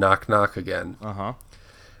that's the knock knock again. Uh-huh.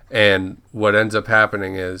 And what ends up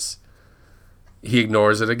happening is he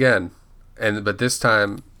ignores it again. But this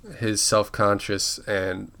time his self-conscious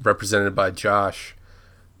and represented by Josh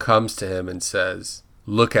comes to him and says,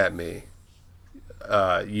 "Look at me.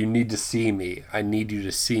 You need to see me. I need you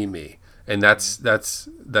to see me." And that's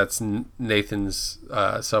Nathan's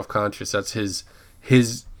self-conscious. That's his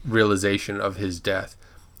realization of his death,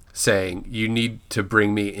 saying, "You need to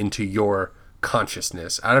bring me into your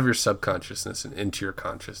consciousness, out of your subconsciousness and into your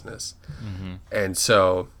consciousness." Mm-hmm. And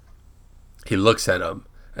so he looks at him,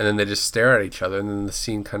 and then they just stare at each other, and then the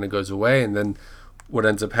scene kind of goes away. And then what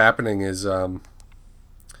ends up happening is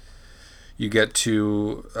you get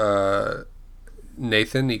to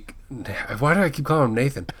Nathan. Why do I keep calling him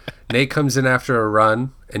Nathan? Nate comes in after a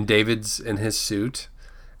run, and David's in his suit,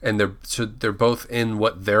 and they're both in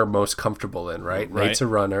what they're most comfortable in, right? Nate's a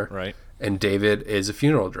runner, right, and David is a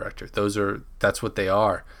funeral director. That's what they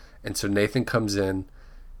are. And so Nathan comes in,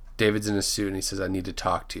 David's in his suit, and he says, "I need to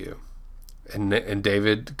talk to you." And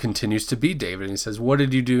David continues to be David, and he says, "What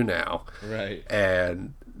did you do now?" Right.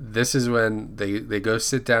 And this is when they go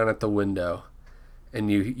sit down at the window. And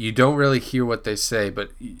you don't really hear what they say,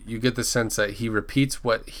 but you get the sense that he repeats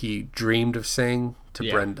what he dreamed of saying to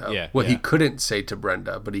Brenda. He couldn't say to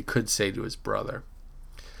Brenda, but he could say to his brother.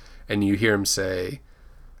 And you hear him say,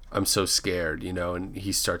 "I'm so scared," and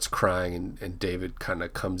he starts crying, and David kind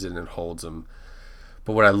of comes in and holds him.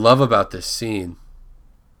 But what I love about this scene,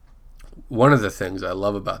 one of the things I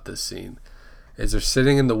love about this scene, is they're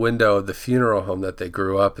sitting in the window of the funeral home that they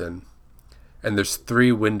grew up in, and there's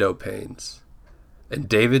 3 window panes. And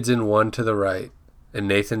David's in one to the right, and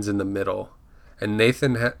Nathan's in the middle. And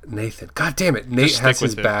Nathan, God damn it, Nate has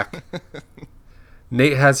his back.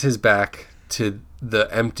 Nate has his back to the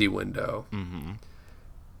empty window. Mm-hmm.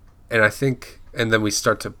 And then we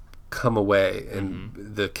start to come away,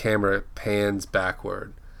 and the camera pans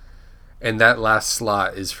backward. And that last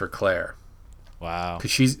slot is for Claire. Wow.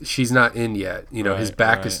 Because she's not in yet. His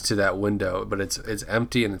back is to that window, but it's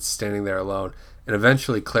empty, and it's standing there alone. And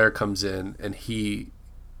eventually Claire comes in, and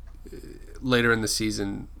later in the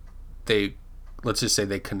season, let's just say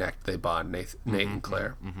they connect, they bond, Nate and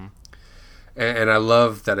Claire. Mm-hmm. And I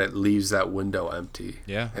love that it leaves that window empty.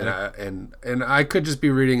 Yeah. And I could just be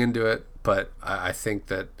reading into it, but I think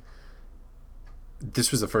that this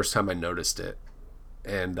was the first time I noticed it.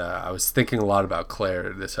 And I was thinking a lot about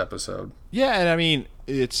Claire this episode. Yeah, and I mean,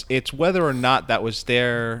 it's whether or not that was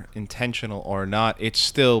their intentional or not, it's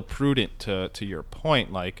still prudent to your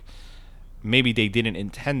point. Like, maybe they didn't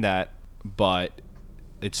intend that, but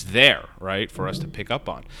it's there, right, for us to pick up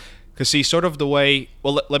on. Because see, sort of the way.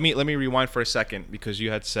 Well, let me rewind for a second, because you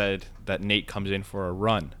had said that Nate comes in for a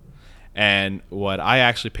run, and what I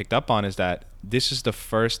actually picked up on is that this is the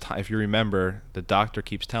first time, if you remember, the doctor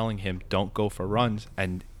keeps telling him, "Don't go for runs,"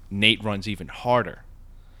 and Nate runs even harder.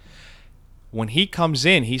 When he comes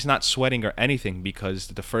in, he's not sweating or anything, because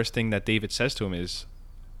the first thing that David says to him is,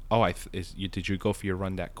 did you go for your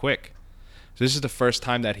run that quick? So this is the first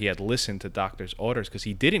time that he had listened to doctor's orders, because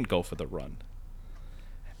he didn't go for the run.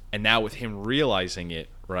 And now with him realizing it,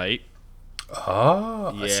 right?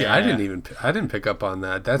 Oh, Yeah. see, I didn't pick up on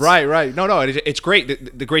that. That's Right. No, it's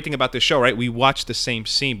great. The great thing about this show, right? We watch the same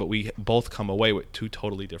scene, but we both come away with two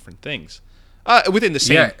totally different things within the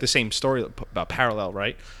same story, parallel,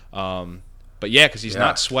 right? But yeah, because he's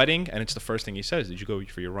not sweating, and it's the first thing he says. Did you go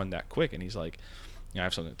for your run that quick? And he's like, I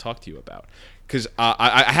have something to talk to you about. Because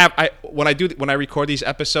when I record these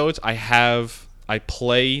episodes, I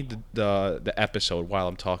play the episode while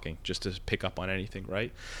I'm talking just to pick up on anything,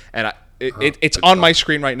 right? And it's on my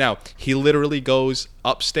screen right now. He literally goes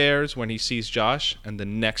upstairs when he sees Josh, and the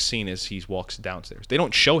next scene is he walks downstairs. They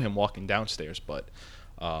don't show him walking downstairs, but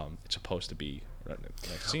it's supposed to be the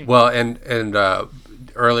next scene. Well, and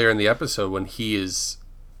earlier in the episode when he's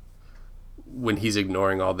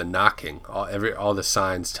ignoring all the knocking, all the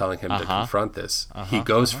signs telling him to confront this, he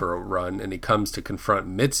goes for a run and he comes to confront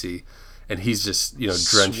Mitzi, and he's just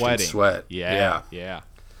drenched Sweating. in sweat. Yeah.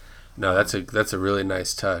 No, that's a really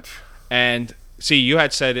nice touch. And see, you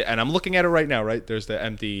had said it, and I'm looking at it right now. Right, there's the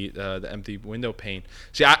empty window pane.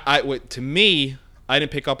 See, to me, I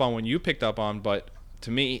didn't pick up on when you picked up on, but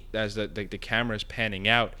to me, as the camera is panning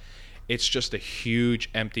out, it's just a huge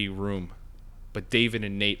empty room. But David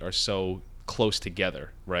and Nate are so close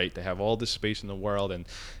together, right? They have all the space in the world, and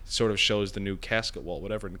sort of shows the new casket wall,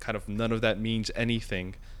 whatever, and kind of none of that means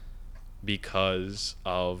anything because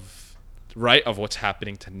of what's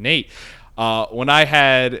happening to Nate. When I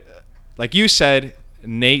had, like you said,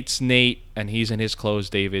 Nate's Nate, and he's in his clothes.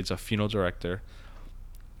 David's a funeral director.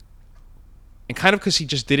 And kind of because he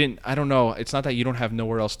just didn't, I don't know, it's not that you don't have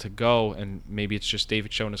nowhere else to go, and maybe it's just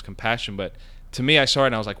David showing his compassion, but to me, I saw it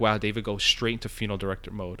and I was like, wow, David goes straight into funeral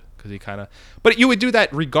director mode. Because he kind of, but you would do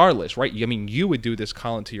that regardless, right? I mean, you would do this,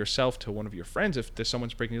 Colin, to yourself, to one of your friends. If there's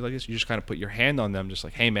someone's breaking you like this, you just kind of put your hand on them, just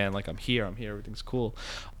like, hey man, like I'm here, everything's cool.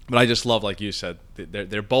 But I just love, like you said,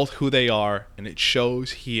 they're both who they are, and it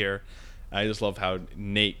shows here. I just love how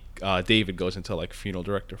David goes into like funeral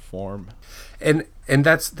director form. And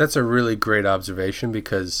that's a really great observation,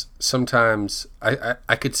 because sometimes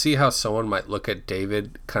I could see how someone might look at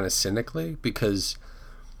David kind of cynically, because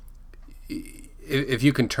if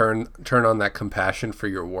you can turn on that compassion for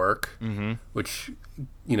your work, which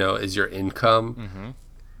is your income,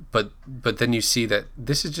 but then you see that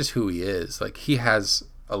this is just who he is. Like, he has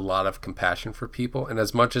a lot of compassion for people, and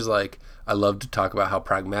as much as like I love to talk about how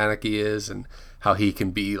pragmatic he is and how he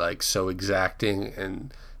can be like so exacting,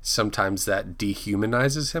 and sometimes that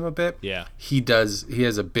dehumanizes him a bit. Yeah, he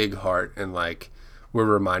has a big heart, and like we're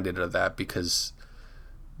reminded of that because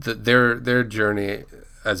their journey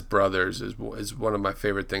as brothers is one of my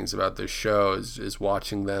favorite things about this show, is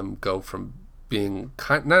watching them go from being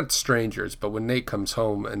not strangers, but when Nate comes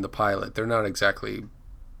home in the pilot, they're not exactly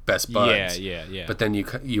best buds. Yeah. But then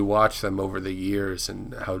you watch them over the years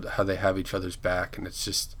and how they have each other's back, and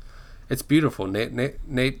it's beautiful.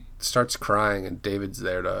 Nate starts crying, and David's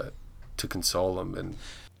there to console him. And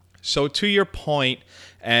so, to your point,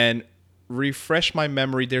 and refresh my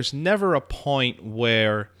memory, there's never a point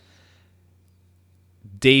where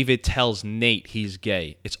David tells Nate he's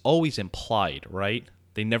gay. It's always implied, right?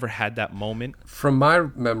 They never had that moment. From my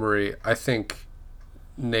memory, I think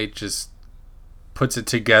Nate just puts it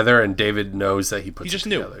together, and David knows that he puts it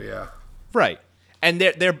together. Knew. Yeah, right. And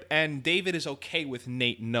and David is okay with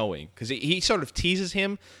Nate knowing, because he sort of teases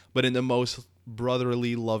him, but in the most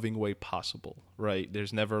brotherly, loving way possible. Right?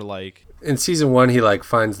 There's never like in season 1, he like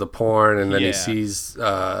finds the porn, and then he sees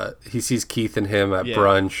Keith and him at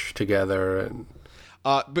brunch together, and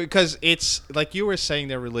because it's like you were saying,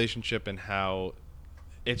 their relationship and how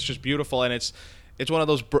it's just beautiful, and it's one of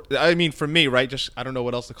those. I mean, for me, right? Just I don't know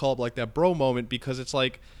what else to call it, like that bro moment, because it's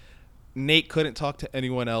like Nate couldn't talk to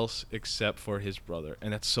anyone else except for his brother,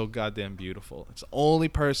 and that's so goddamn beautiful. It's the only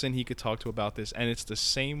person he could talk to about this, and it's the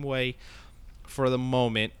same way for the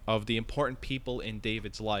moment of the important people in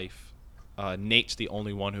David's life. Nate's the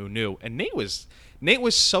only one who knew, and Nate was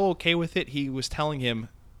so okay with it. He was telling him,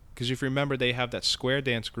 because if you remember, they have that square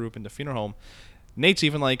dance group in the funeral home. Nate's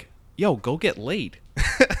even like, yo, go get laid.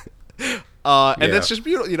 And that's just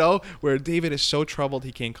beautiful, where David is so troubled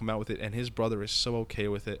he can't come out with it, and his brother is so okay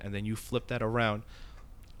with it, and then you flip that around.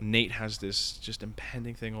 Nate has this just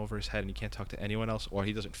impending thing over his head, and he can't talk to anyone else, or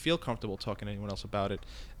he doesn't feel comfortable talking to anyone else about it,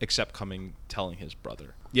 except telling his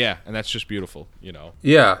brother. Yeah, and that's just beautiful,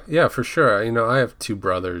 Yeah, for sure. I have 2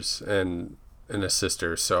 brothers and a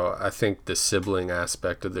sister, so I think the sibling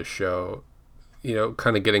aspect of the show,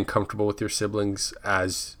 kind of getting comfortable with your siblings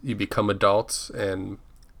as you become adults and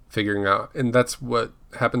figuring out, and that's what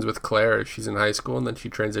happens with Claire. She's in high school, and then she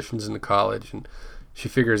transitions into college, and she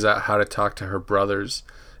figures out how to talk to her brothers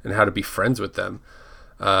and how to be friends with them.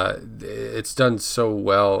 It's done so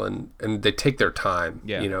well, and they take their time.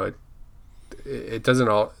 Yeah. You know, it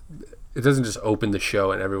doesn't just open the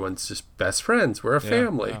show and everyone's just best friends. We're a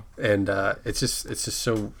family, and it's just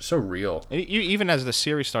so real. Even as the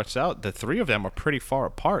series starts out, the three of them are pretty far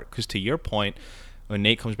apart. Because to your point, when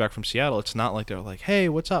Nate comes back from Seattle, it's not like they're like, "Hey,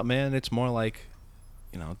 what's up, man?" It's more like,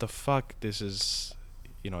 you know, what the fuck? This is,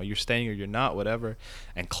 you know, you're staying or you're not, whatever.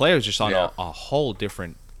 And Claire's just on a whole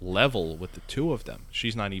different level with the two of them.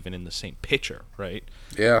 She's not even in the same picture, right?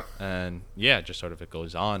 Yeah. And yeah, just sort of it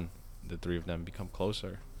goes on. The three of them become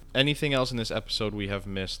closer. Anything else in this episode we have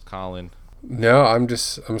missed, Colin? No, I'm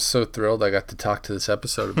so thrilled I got to talk to this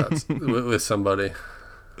episode about with somebody.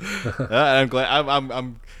 I'm glad.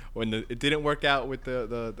 I'm when it didn't work out with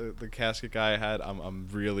the casket guy I had. I'm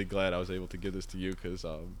really glad I was able to give this to you because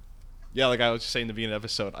yeah, like I was just saying to be in an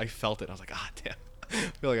episode, I felt it. I was like, damn,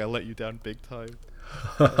 I feel like I let you down big time.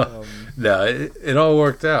 No, it all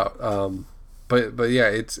worked out. But yeah,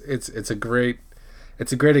 it's a great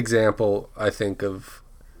example, I think, of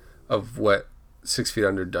what 6 Feet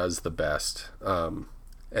Under does the best. And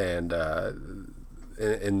in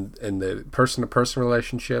the person-to-person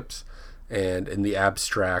relationships and in the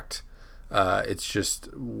abstract, it's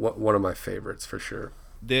just one of my favorites for sure.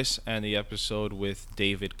 This and the episode with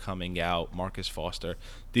David coming out, Marcus Foster,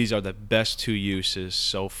 these are the best two uses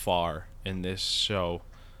so far in this show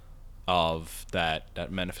of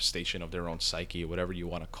that manifestation of their own psyche, or whatever you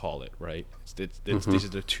want to call it, right? These are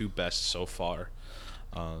the two best so far.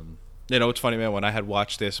 You know, it's funny, man, when I had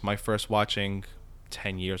watched this, my first watching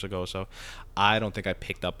 10 years ago or so, I don't think I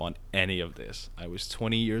picked up on any of this. I was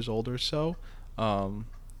 20 years old or so.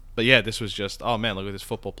 But yeah, this was just, oh man, look at this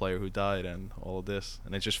football player who died and all of this.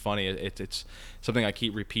 And it's just funny. It's something I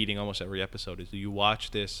keep repeating almost every episode is you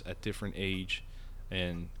watch this at different age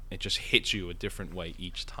and it just hits you a different way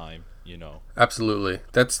each time, you know. Absolutely.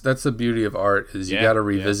 That's the beauty of art is you got to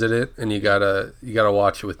revisit it and you got to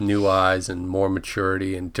watch it with new eyes and more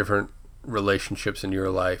maturity and different relationships in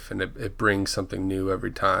your life, and it brings something new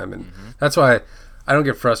every time. And that's why I don't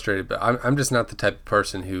get frustrated, but I'm just not the type of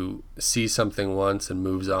person who sees something once and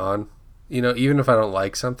moves on. You know, even if I don't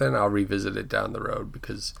like something, I'll revisit it down the road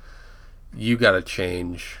because you got to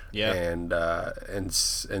change and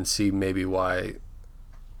see maybe why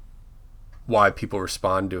people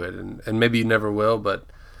respond to it, and maybe you never will, but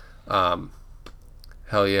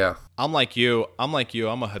hell yeah. I'm like you. I'm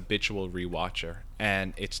a habitual rewatcher,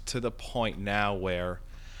 and it's to the point now where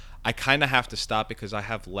I kind of have to stop because I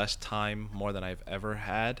have less time more than I've ever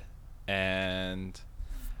had, and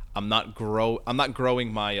I'm not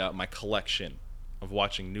growing my my collection of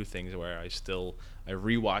watching new things where I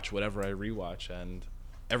rewatch whatever I rewatch, and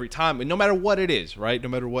every time, no matter what it is, right? No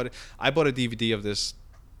matter what, I bought a DVD of this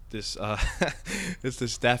it's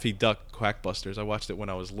this Daffy Duck Quackbusters. I watched it when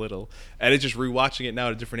I was little, and it's just rewatching it now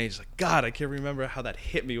at a different age. It's like, God, I can't remember how that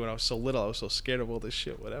hit me when I was so little. I was so scared of all this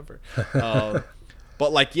shit, whatever.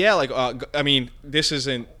 But like, yeah, like I mean,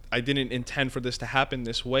 I didn't intend for this to happen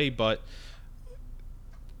this way, but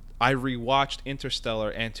I rewatched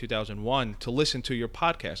Interstellar and 2001 to listen to your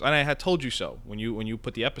podcast, and I had told you so when you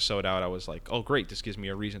put the episode out. I was like, oh great, this gives me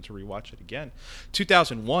a reason to rewatch it again.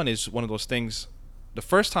 2001 is one of those things. The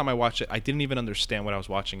first time I watched it, I didn't even understand what I was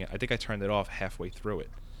watching it. I think I turned it off halfway through it.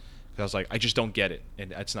 Because I was like, I just don't get it.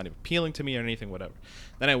 And it's not even appealing to me or anything, whatever.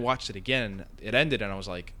 Then I watched it again. It ended, and I was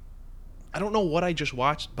like, I don't know what I just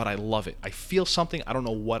watched, but I love it. I feel something. I don't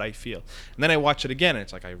know what I feel. And then I watch it again, and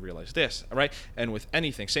it's like, I realize this, right? And with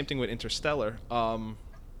anything, same thing with Interstellar.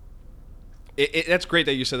 That's great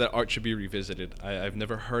that you said that art should be revisited. I've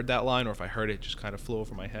never heard that line, or if I heard it, it just kind of flew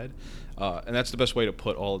over my head. And that's the best way to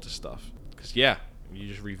put all of this stuff. Because, yeah, you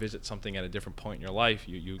just revisit something at a different point in your life.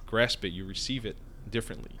 You grasp it. You receive it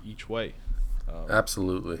differently each way.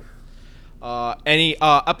 Absolutely. Any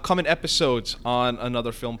upcoming episodes on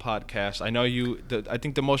Another Film Podcast? I know I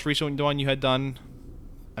think the most recent one you had done,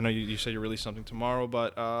 I know you said you released something tomorrow,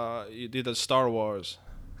 but you did the Star Wars.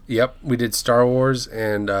 Yep, we did Star Wars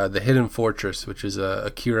and The Hidden Fortress, which is a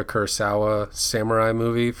Akira Kurosawa samurai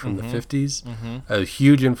movie from the 50s. A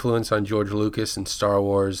huge influence on George Lucas and Star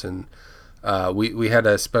Wars, and we had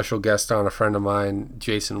a special guest on, a friend of mine,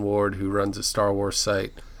 Jason Ward, who runs a Star Wars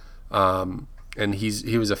site, and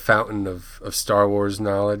he was a fountain of Star Wars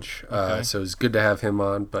knowledge. So it's good to have him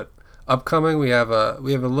on. But upcoming, we have a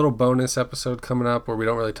little bonus episode coming up where we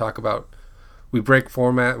don't really talk about. We break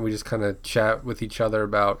format and we just kind of chat with each other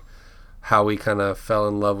about how we kind of fell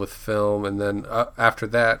in love with film, and then after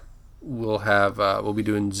that, we'll be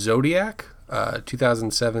doing Zodiac,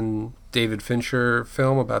 2007 David Fincher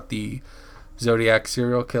film about the Zodiac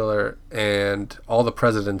serial killer and All the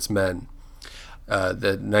President's Men.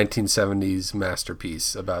 the 1970s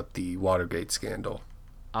masterpiece about the Watergate scandal.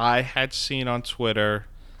 I had seen on Twitter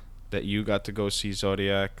that you got to go see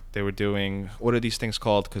Zodiac. They were doing, what are these things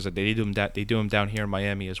called? Because they do them down here in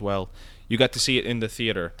Miami as well. You got to see it in the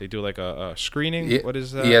theater. They do like a screening. Yeah, what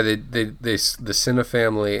is that? Yeah, they the Cine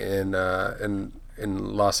family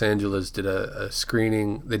in Los Angeles did a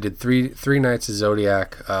screening. They did three nights of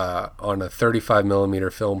Zodiac on a 35 millimeter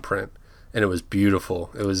film print, and it was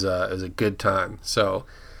beautiful. It was a good time. So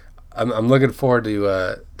I'm looking forward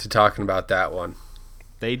to talking about that one.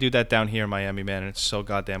 They do that down here in Miami, man, and it's so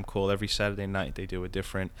goddamn cool. Every Saturday night they do a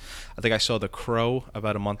different. I think I saw The Crow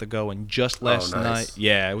about a month ago, and just last night,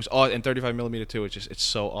 yeah, it was all in 35 millimeter too. It's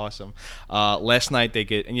so awesome. Last night they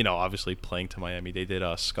get, and obviously playing to Miami, they did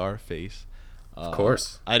Scarface. Of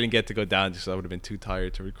course. I didn't get to go down because I would have been too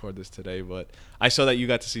tired to record this today, but I saw that you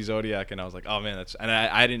got to see Zodiac, and I was like, oh man,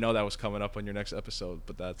 I didn't know that was coming up on your next episode,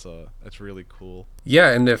 but that's really cool. Yeah,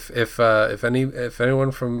 and if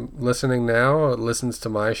anyone from listening now listens to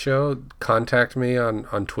my show, contact me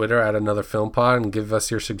on Twitter at Another Film Pod and give us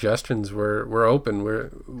your suggestions. We're open.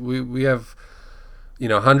 We have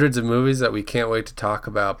hundreds of movies that we can't wait to talk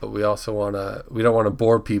about, but we also we don't want to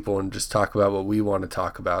bore people and just talk about what we want to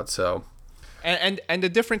talk about. So. And the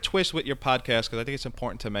different twist with your podcast, because I think it's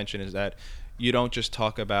important to mention, is that you don't just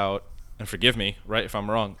talk about, and forgive me, right, if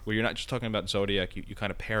I'm wrong, where you're not just talking about Zodiac, you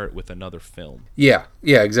kind of pair it with another film. Yeah,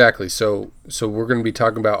 exactly. So we're going to be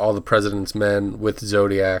talking about All the President's Men with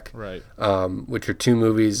Zodiac, right? Which are two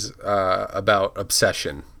movies about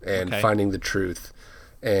obsession and finding the truth.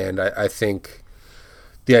 And I think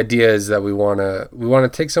the idea is that we want to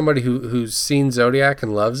take somebody who's seen Zodiac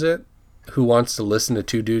and loves it, who wants to listen to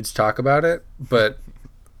two dudes talk about it, but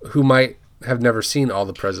who might have never seen All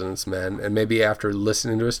the President's Men, and maybe after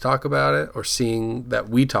listening to us talk about it or seeing that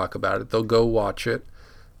we talk about it, they'll go watch it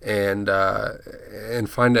and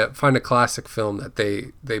find a classic film that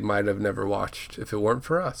they might have never watched if it weren't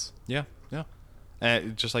for us. Yeah.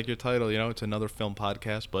 And just like your title, it's another film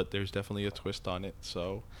podcast, but there's definitely a twist on it.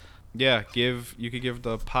 So yeah, you could give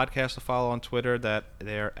the podcast a follow on Twitter, that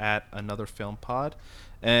they're at Another Film Pod.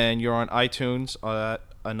 And you're on iTunes at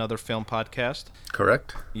Another Film Podcast.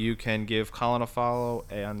 Correct. You can give Colin a follow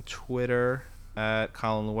on Twitter at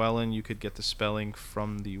Colin Llewellyn. You could get the spelling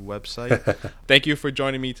from the website. Thank you for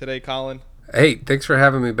joining me today, Colin. Hey, thanks for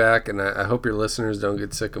having me back, and I hope your listeners don't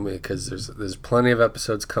get sick of me, because there's plenty of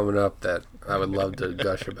episodes coming up that I would love to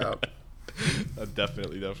gush about.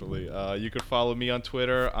 Definitely. You could follow me on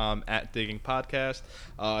Twitter at Digging Podcast.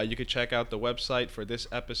 You could check out the website for this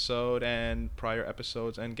episode and prior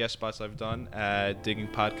episodes and guest spots I've done at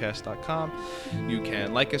diggingpodcast.com. You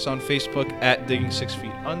can like us on Facebook at Digging 6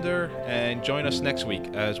 Feet Under, and join us next week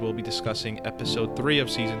as we'll be discussing episode 3 of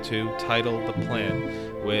season 2, titled The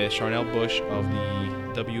Plan, with Charnel Bush of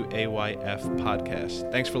the WAYF podcast.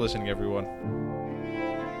 Thanks for listening, everyone.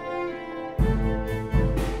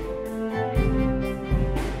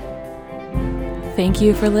 Thank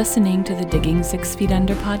you for listening to the Digging 6 Feet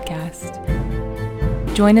Under podcast.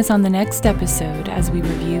 Join us on the next episode as we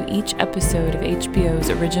review each episode of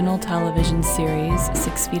HBO's original television series,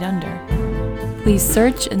 6 Feet Under. Please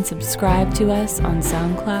search and subscribe to us on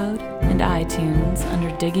SoundCloud and iTunes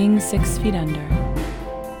under Digging 6 Feet Under.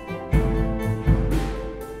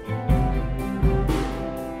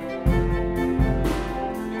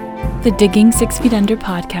 The Digging 6 Feet Under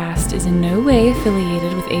podcast is in no way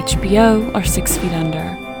affiliated with HBO or 6 Feet Under,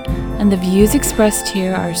 and the views expressed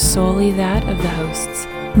here are solely that of the hosts.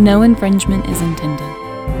 No infringement is intended.